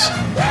friends,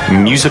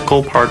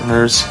 musical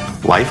partners,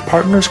 life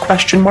partners,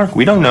 question mark?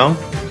 We don't know.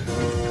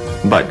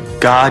 But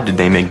God, did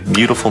they make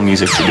beautiful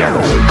music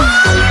together.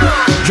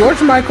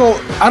 George Michael,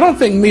 I don't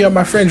think me or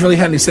my friends really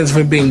had any sense of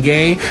him being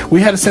gay.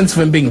 We had a sense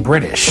of him being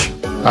British.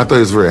 I thought he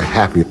was very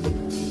happy.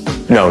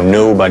 No,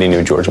 nobody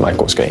knew George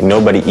Michael was gay.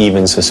 Nobody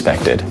even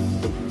suspected.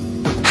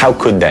 How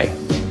could they?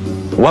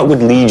 What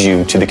would lead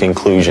you to the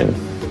conclusion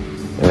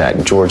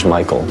that George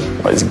Michael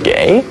was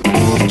gay?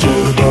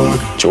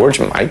 George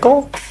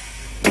Michael?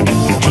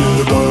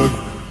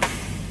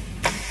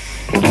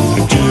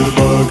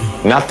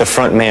 Not the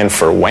front man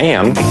for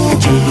Wham.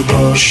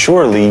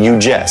 Surely you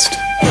jest.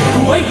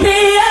 Wake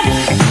me up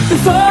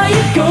before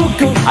you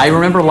go. I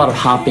remember a lot of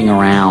hopping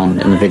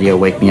around in the video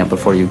Wake Me Up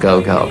Before You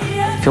Go Go.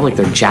 I feel like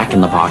they're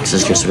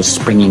jack-in-the-boxes just sort of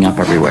springing up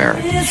everywhere.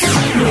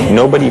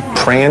 Nobody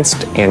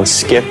pranced and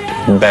skipped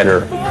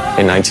better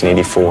in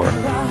 1984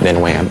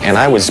 than Wham. And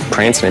I was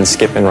prancing and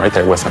skipping right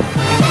there with them.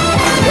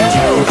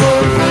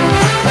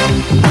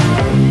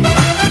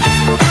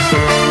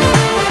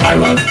 I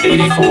love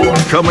 84.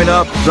 Coming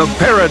up, the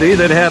parody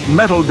that had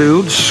metal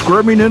dudes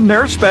squirming in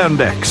their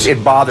spandex.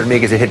 It bothered me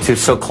because it hit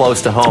so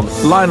close to home.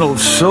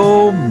 Lionel's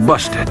so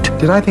busted.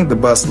 Did I think the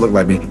bus looked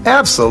like me?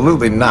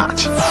 Absolutely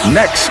not.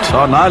 Next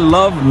on I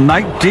Love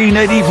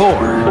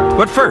 1984.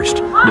 But first,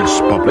 this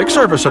public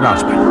service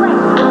announcement.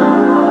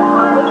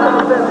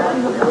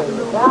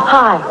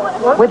 Hi,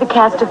 we're the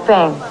cast of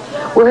Fame.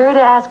 We're here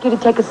to ask you to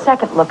take a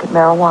second look at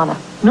marijuana.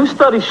 New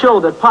studies show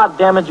that pot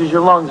damages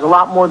your lungs a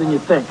lot more than you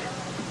think,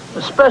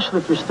 especially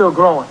if you're still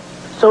growing.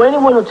 So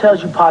anyone who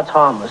tells you pot's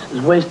harmless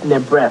is wasting their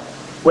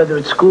breath, whether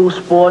it's school,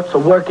 sports, or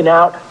working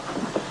out.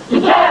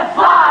 You can't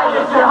fly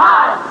if you're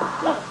high.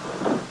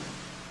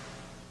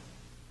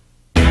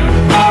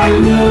 I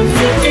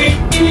love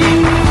 84.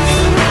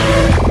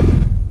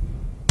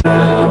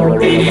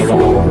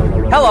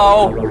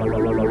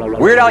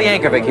 Al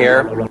Yankovic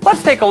here.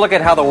 Let's take a look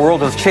at how the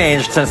world has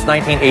changed since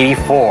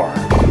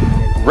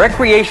 1984.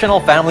 Recreational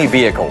family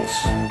vehicles.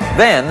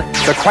 Then,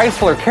 the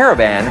Chrysler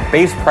Caravan,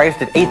 base priced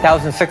at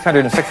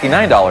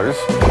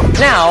 $8,669.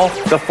 Now,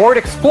 the Ford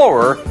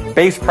Explorer,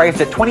 base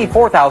priced at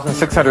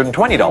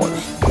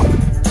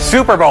 $24,620.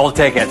 Super Bowl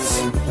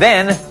tickets.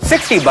 Then,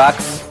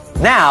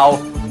 $60. Now,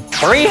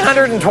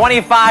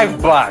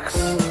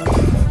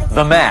 $325.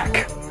 The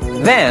Mac.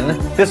 Then,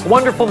 this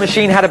wonderful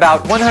machine had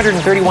about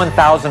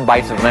 131,000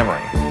 bytes of memory.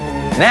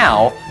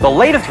 Now, the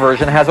latest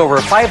version has over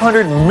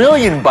 500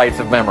 million bytes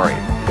of memory.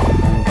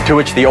 To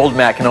which the old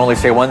Mac can only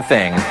say one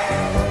thing: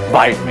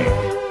 bite me.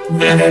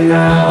 Then and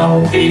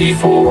now,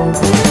 84.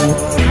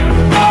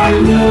 I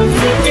love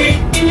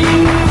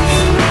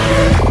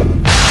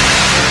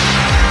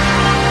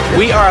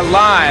We are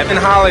live in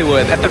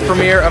Hollywood at the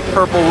premiere of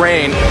Purple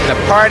Rain. The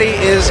party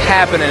is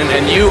happening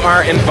and you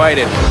are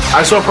invited.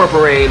 I saw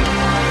Purple Rain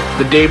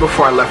the day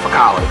before I left for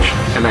college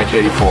in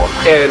 1984,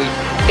 and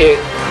it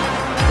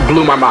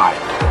blew my mind.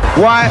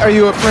 Why are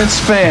you a Prince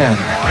fan?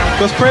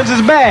 Because Prince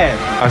is bad.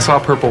 I saw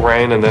Purple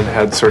Rain and then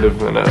had sort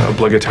of an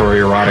obligatory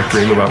erotic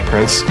dream about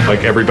Prince,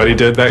 like everybody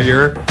did that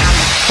year.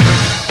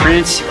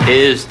 Prince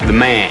is the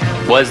man.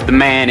 Was the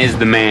man, is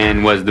the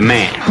man, was the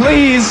man.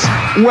 Please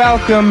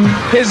welcome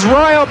His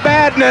Royal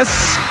Badness,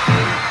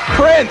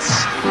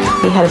 Prince.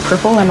 He had a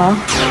purple limo,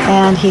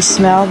 and he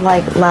smelled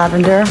like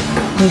lavender.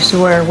 He used to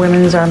wear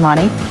women's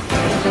Armani.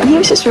 And he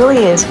was just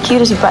really as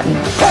cute as a button.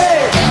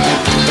 Hey,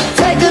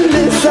 take a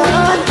listen.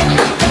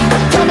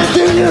 Tell me,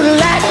 do you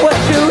like what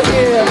you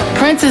hear?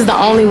 Prince is the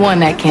only one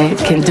that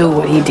can do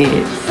what he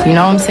did. You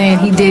know what I'm saying?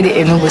 He did it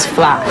and it was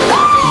fly.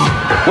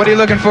 What are you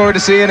looking forward to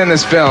seeing in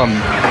this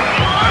film?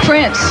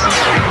 Prince.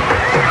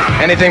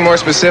 Anything more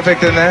specific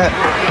than that?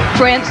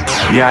 Prince.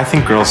 Yeah, I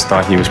think girls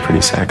thought he was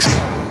pretty sexy.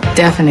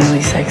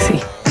 Definitely sexy.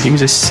 He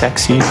was a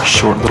sexy,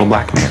 short little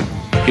black man.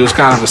 He was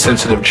kind of a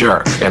sensitive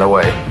jerk in a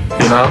way,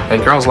 you know?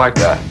 And girls like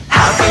that.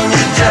 How can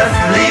you just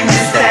leave me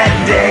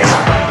standing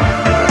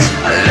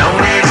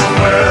alone in a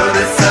world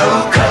that's so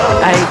cold?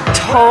 I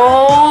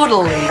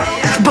totally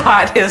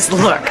bought his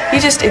look. He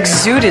just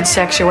exuded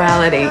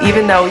sexuality,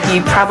 even though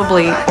he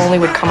probably only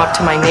would come up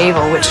to my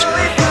navel, which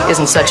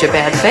isn't such a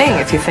bad thing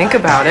if you think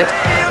about it.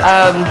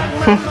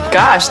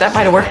 Gosh, that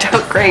might have worked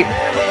out great.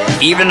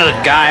 Even a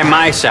guy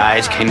my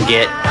size can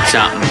get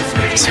something.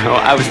 So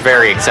I was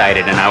very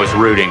excited and I was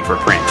rooting for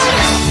Prince.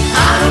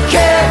 I don't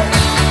care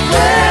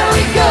where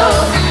we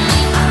go.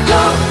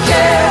 Don't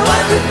care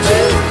what we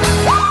do.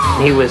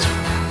 He was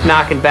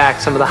knocking back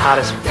some of the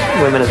hottest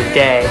women of the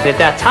day. And at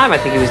that time, I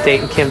think he was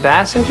dating Kim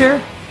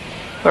Basinger,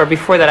 or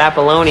before that,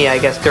 Apollonia, I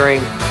guess,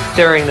 during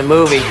the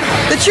movie.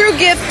 The true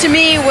gift to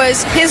me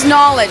was his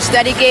knowledge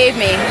that he gave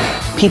me.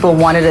 People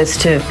wanted us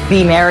to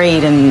be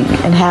married and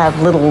have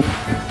little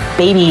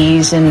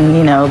babies and,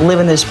 you know, live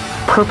in this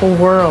purple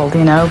world,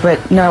 you know, but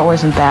no, it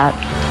wasn't that.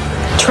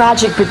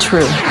 Tragic but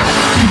true.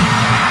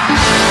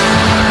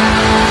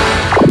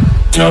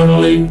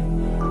 Totally.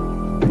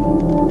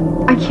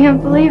 I can't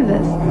believe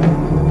this.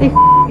 They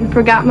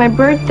forgot my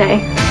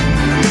birthday.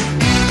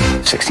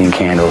 16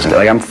 Candles.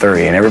 Like, I'm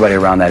 30, and everybody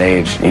around that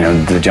age, you know,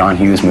 the John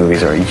Hughes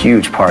movies are a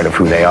huge part of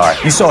who they are.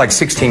 You saw like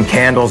 16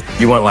 Candles.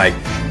 You went like,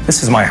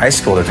 this is my high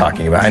school they're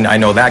talking about. I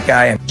know that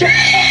guy, and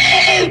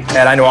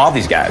I know all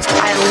these guys.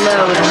 I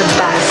loathe the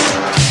best.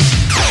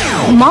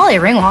 Molly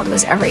Ringwald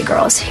was every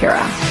girl's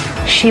hero.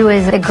 She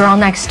was the girl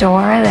next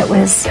door that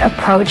was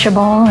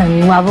approachable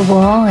and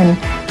lovable and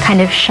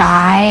kind of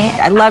shy.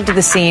 I loved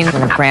the scene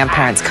when the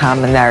grandparents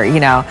come and they're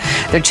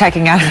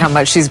checking out how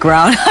much she's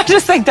grown. I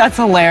just think that's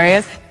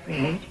hilarious.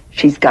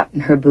 She's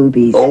gotten her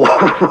boobies.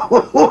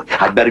 Oh,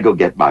 I'd better go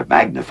get my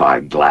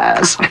magnifying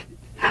glass.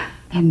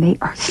 And they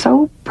are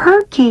so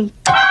perky.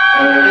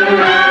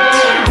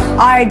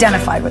 I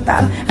identified with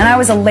that. And I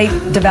was a late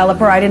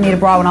developer. I didn't need a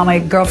bra when all my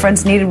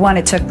girlfriends needed one.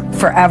 It took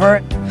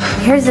forever.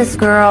 Here's this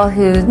girl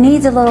who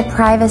needs a little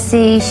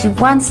privacy. She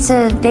wants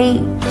to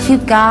date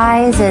cute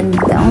guys, and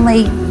the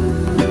only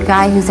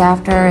guy who's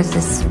after her is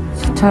this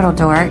total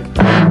dork.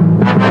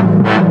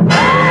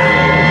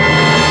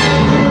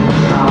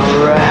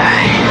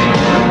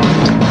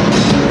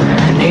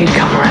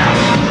 Come around.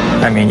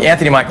 I mean,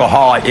 Anthony Michael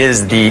Hall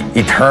is the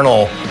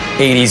eternal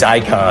 80s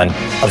icon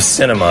of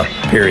cinema,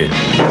 period.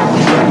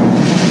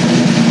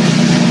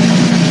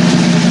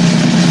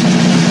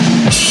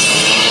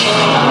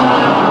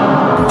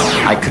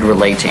 I could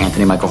relate to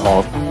Anthony Michael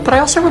Hall, but I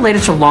also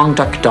related to Long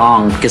Duck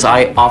Dong because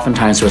I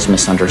oftentimes was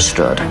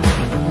misunderstood.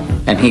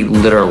 And he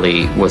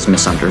literally was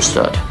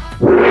misunderstood.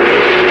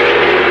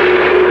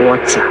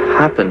 What's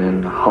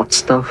happening, hot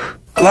stuff?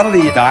 A lot of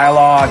the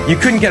dialogue, you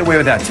couldn't get away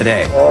with that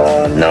today.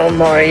 Oh, no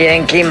more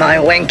Yankee, my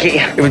Winky.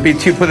 It would be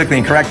too politically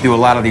incorrect to do a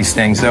lot of these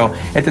things. So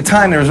at the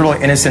time, there was real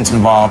innocence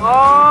involved.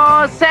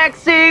 Oh,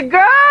 sexy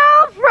girlfriend!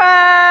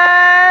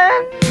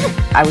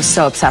 I was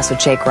so obsessed with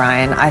Jake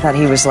Ryan. I thought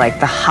he was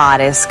like the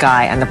hottest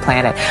guy on the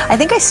planet. I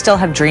think I still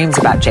have dreams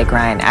about Jake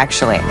Ryan,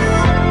 actually.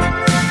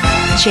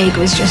 Jake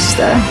was just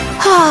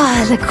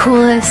the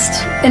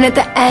coolest. And at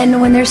the end,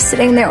 when they're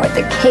sitting there with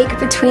the cake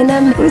between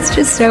them, it was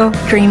just so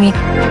dreamy.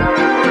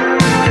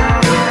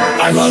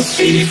 I love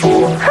 84.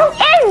 Who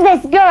is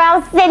this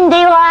girl,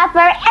 Cyndi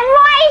Lauper, and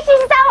why is she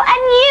so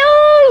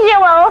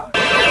unusual?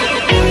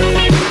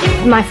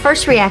 My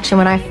first reaction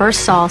when I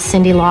first saw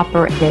Cyndi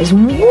Lauper is,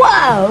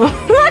 whoa,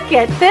 look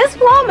at this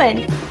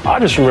woman. I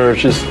just remember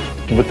just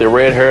with the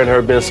red hair and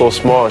her being so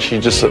small, she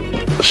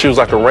was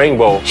like a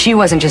rainbow. She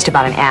wasn't just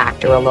about an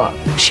act or a look.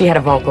 She had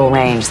a vocal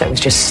range that was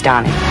just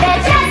stunning.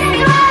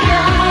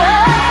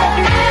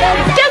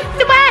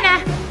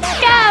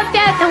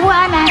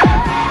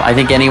 I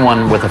think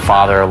anyone with a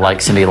father like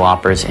Cyndi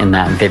Lauper's in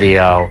that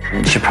video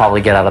should probably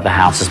get out of the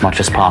house as much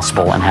as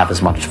possible and have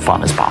as much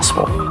fun as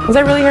possible. Was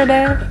that really her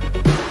dad?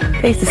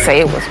 They used to say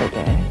it was her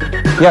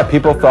dad. Yeah,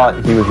 people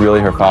thought he was really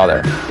her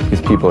father.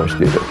 These people are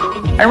stupid.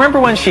 I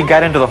remember when she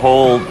got into the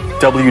whole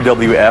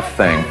WWF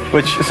thing,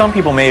 which some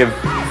people may have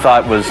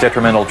thought was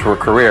detrimental to her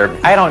career.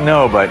 I don't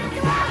know, but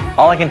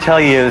all I can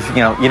tell you is,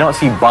 you don't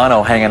see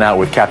Bono hanging out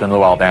with Captain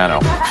Lou Albano.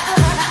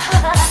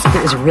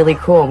 It was really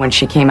cool when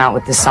she came out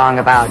with this song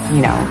about,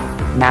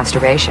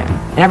 masturbation.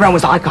 And everyone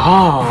was like,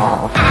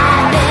 oh.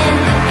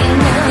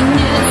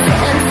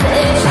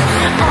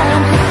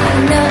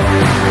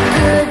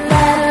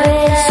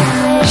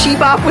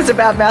 She-bop was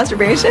about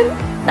masturbation?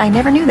 I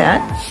never knew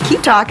that.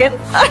 Keep talking.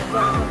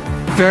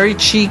 Very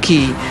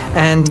cheeky,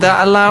 and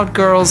that allowed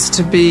girls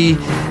to be,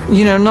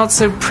 not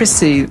so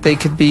prissy. They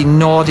could be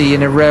naughty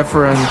and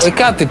irreverent. It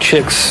got the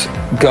chicks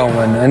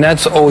going, and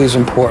that's always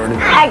important.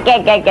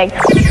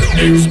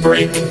 News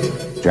break.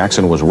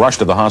 Jackson was rushed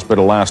to the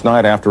hospital last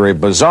night after a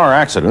bizarre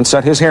accident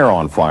set his hair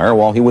on fire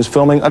while he was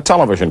filming a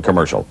television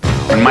commercial.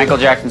 When Michael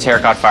Jackson's hair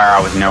caught fire, I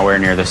was nowhere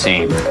near the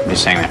scene. I'm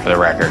just saying that for the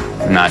record.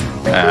 I'm not,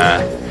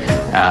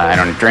 I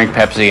don't drink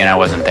Pepsi, and I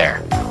wasn't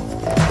there.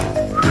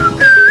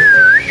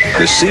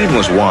 The scene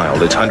was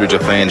wild as hundreds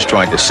of fans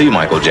tried to see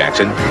Michael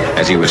Jackson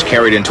as he was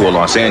carried into a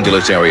Los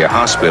Angeles area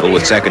hospital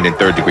with second and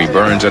third degree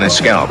burns on his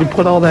scalp. You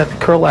put all that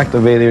curl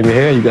activator in your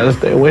hair, you gotta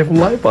stay away from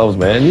light bulbs,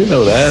 man. You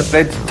know that.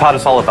 They taught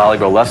us all a while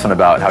ago a lesson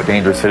about how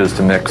dangerous it is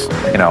to mix,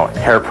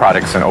 hair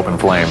products in open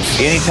flames.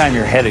 Anytime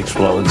your head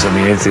explodes,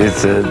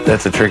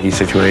 that's a tricky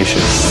situation.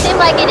 It seemed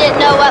like he didn't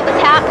know what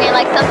was happening,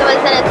 like something was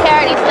in his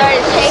hair, and he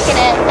started shaking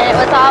it, and it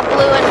was all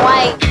blue and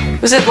white.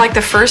 Was it like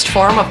the first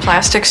form of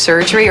plastic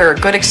surgery, or a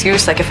good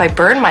excuse, like if I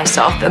burn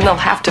myself, then they'll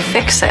have to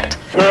fix it?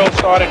 Girl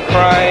started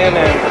crying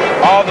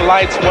and all the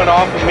lights went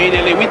off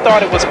immediately. We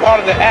thought it was part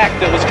of the act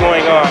that was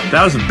going on.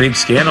 That was a big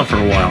scandal for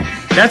a while.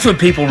 That's when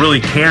people really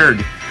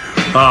cared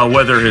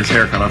whether his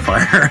hair caught on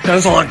fire. That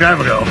was a long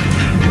time ago.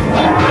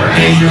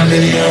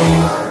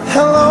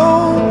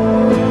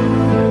 Hello?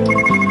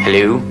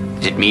 Hello?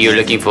 Is it me you're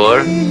looking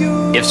for?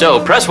 If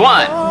so, press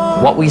 1.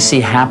 What we see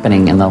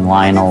happening in the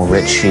Lionel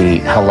Richie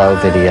Hello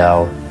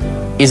video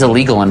is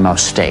illegal in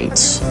most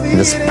states.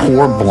 This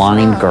poor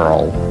blind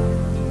girl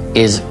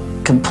is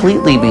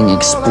completely being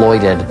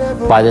exploited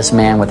by this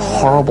man with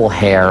horrible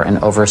hair and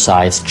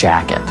oversized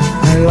jacket.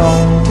 I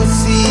long to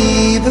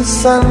see the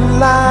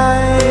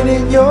sunlight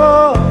in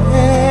your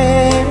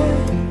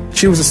hair.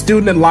 She was a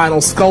student in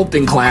Lionel's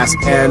sculpting class,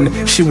 and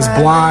she was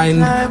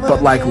blind,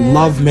 but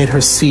love made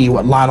her see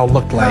what Lionel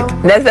looked like.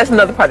 That's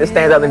another part that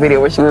stands out in the video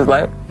where she was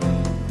like,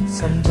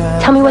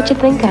 Tell me what you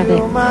think of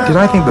it. Did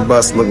I think the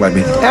bust looked like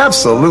me?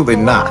 Absolutely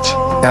not.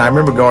 And I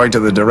remember going to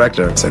the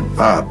director and said,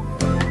 Bob,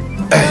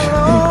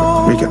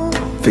 we could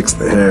fix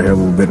the hair here a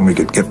little bit and we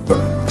could get the...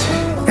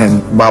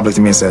 And Bob looked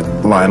at me and said,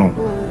 Lionel,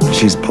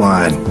 she's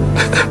blind.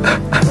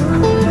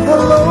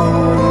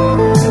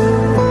 Hello?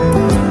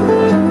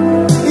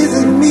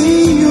 Is it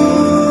me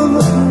you're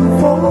looking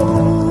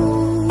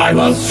for? I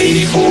love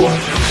 84.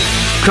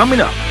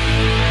 Coming up,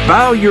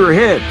 bow your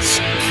heads.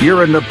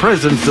 You're in the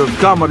presence of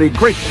comedy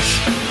greatness.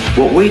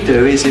 What we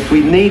do is if we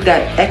need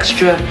that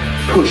extra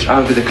push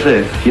over the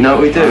cliff, you know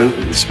what we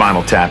do?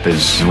 Spinal Tap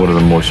is one of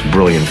the most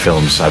brilliant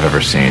films I've ever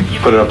seen. You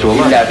put it up to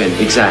 11,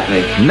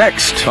 exactly.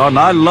 Next on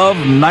I Love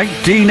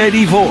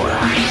 1984.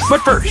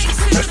 But first,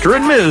 Mr.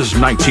 and Ms.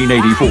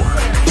 1984.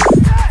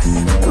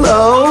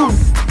 Hello?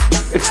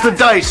 It's the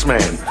Dice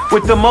Man,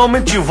 with the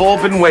moment you've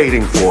all been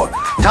waiting for.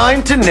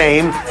 Time to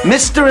name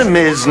Mr. and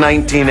Ms.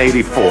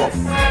 1984.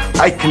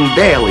 I can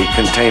barely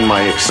contain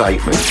my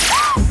excitement.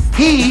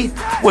 He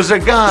was a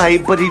guy,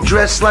 but he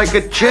dressed like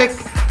a chick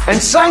and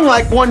sang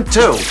like one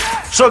too.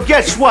 So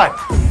guess what?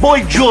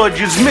 Boy George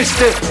is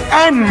Mr.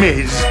 and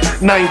Ms.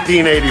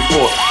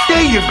 1984.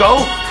 There you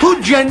go.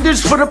 2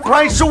 genders for the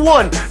price of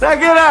 1. Now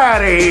get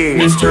out of here.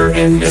 Mr.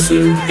 and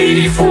Mrs.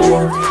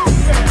 84.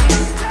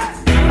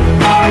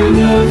 I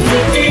love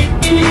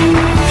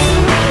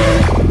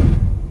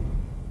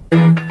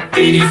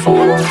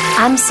 84.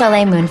 I'm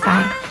Soleil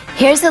Moonfire.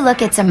 Here's a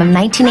look at some of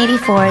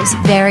 1984's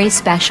very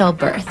special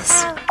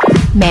births.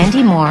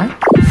 Mandy Moore,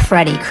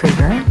 Freddy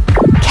Krueger,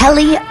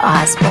 Kelly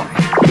Osbourne,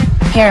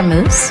 Hair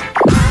Moose,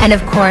 and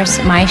of course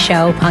my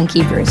show,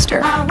 Punky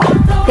Brewster.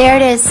 There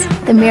it is,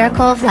 the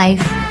miracle of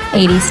life,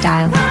 80s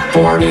style.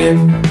 Born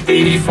in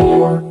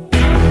 84.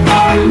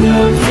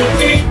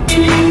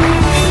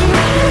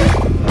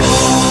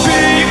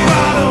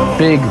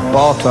 Big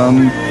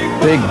bottom,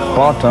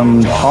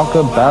 talk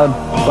about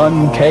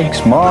bun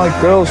cakes, my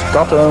girl's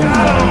got them.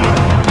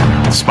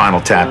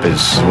 Spinal Tap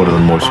is one of the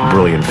most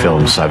brilliant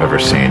films I've ever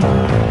seen.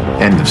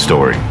 End of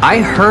story. I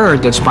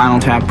heard that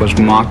Spinal Tap was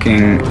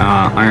mocking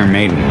Iron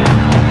Maiden.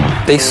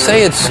 They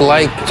say it's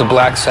like the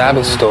Black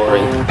Sabbath story.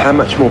 How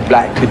much more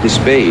black could this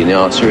be? And the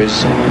answer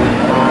is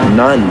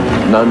none.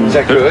 Is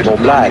that good? More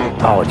black.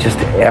 Oh, just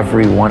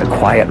everyone, a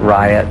quiet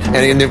riot. And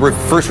in the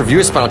first review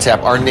of Spinal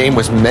Tap, our name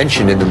was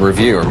mentioned in the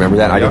review. Remember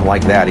that? I didn't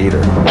like that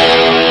either.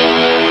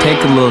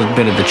 Take a little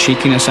bit of the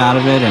cheekiness out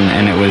of it,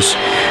 and it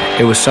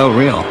was so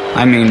real.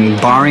 I mean,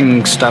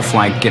 barring stuff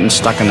like getting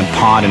stuck in the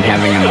pod and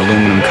having an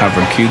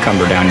aluminum-covered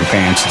cucumber down your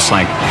pants, it's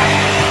like,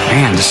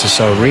 man, this is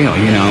so real,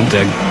 you know?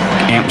 The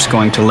amp's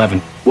going to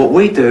 11. What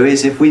we do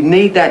is if we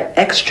need that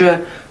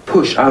extra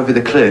push over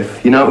the cliff,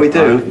 you know what we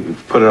do?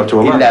 Put it up to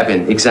 11.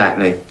 11,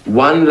 exactly.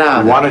 One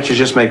louder. Why don't you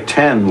just make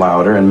 10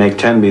 louder and make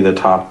 10 be the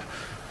top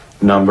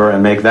number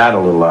and make that a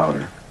little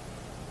louder?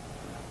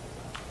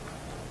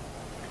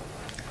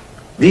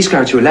 These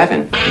go to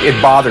 11.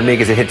 It bothered me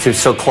because it hit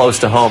so close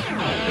to home.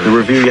 The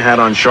review you had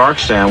on Shark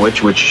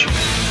Sandwich, which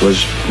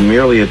was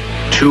merely a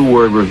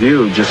 2-word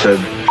review, just said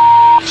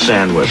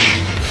sandwich.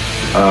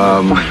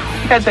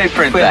 Where'd they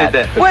print that?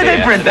 Where'd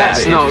they print that?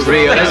 That's not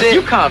real, is it?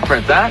 You can't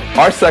print that.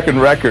 Our second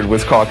record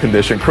was called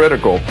Condition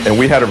Critical, and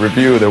we had a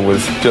review that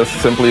was just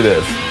simply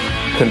this: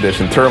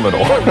 Condition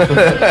Terminal.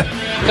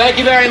 Thank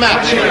you very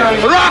much.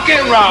 Rock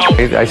and roll!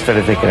 I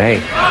started thinking,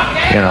 hey,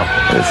 you know,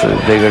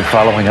 they've been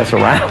following us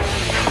around,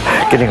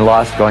 getting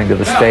lost going to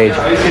the stage.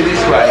 Rock and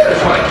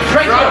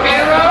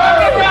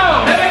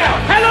roll!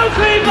 Hello,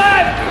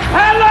 Cleveland!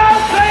 Hello,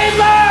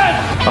 Cleveland!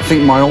 I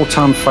think my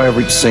all-time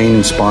favourite scene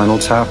in Spinal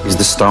Tap is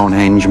the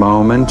Stonehenge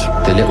moment.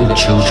 The little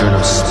children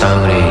of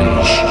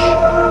Stonehenge.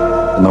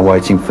 And they're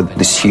waiting for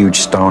this huge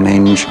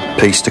Stonehenge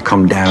piece to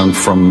come down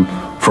from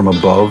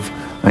above,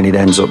 and it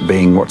ends up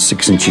being,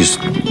 6 inches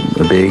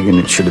big, and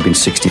it should have been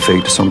 60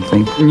 feet or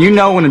something. You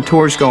know when a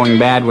tour's going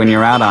bad when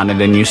you're out on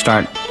it and you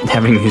start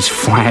having these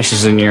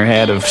flashes in your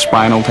head of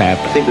Spinal Tap.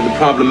 I think that the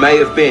problem may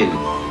have been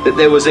that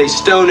there was a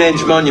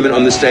Stonehenge monument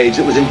on the stage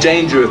that was in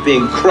danger of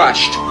being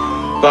crushed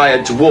by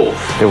a dwarf.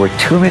 There were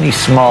too many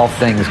small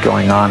things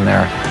going on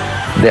there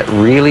that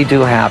really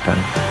do happen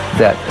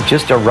that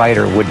just a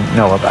writer wouldn't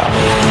know about.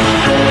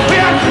 We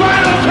are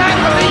Spinal Tap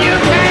from the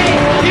UK!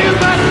 You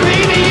must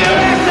be the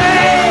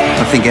USA!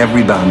 I think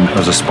every band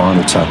has a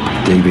Spinal Tap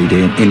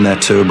DVD in their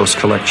tour bus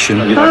collection.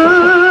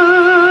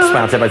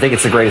 Spinal Tap, I think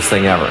it's the greatest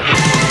thing ever.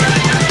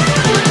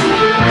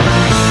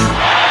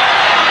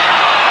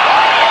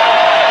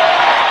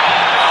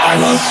 I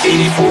love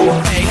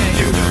 84. Hey,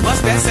 you, what's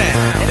that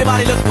sound?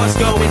 Everybody look what's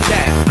going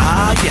down.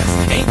 Ah, yes,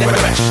 ain't that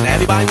fresh?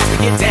 Everybody wants to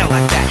get down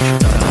like that.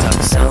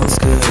 Sounds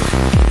good,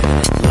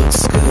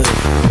 looks good,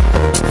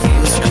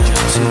 feels good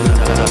too.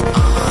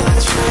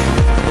 That's right.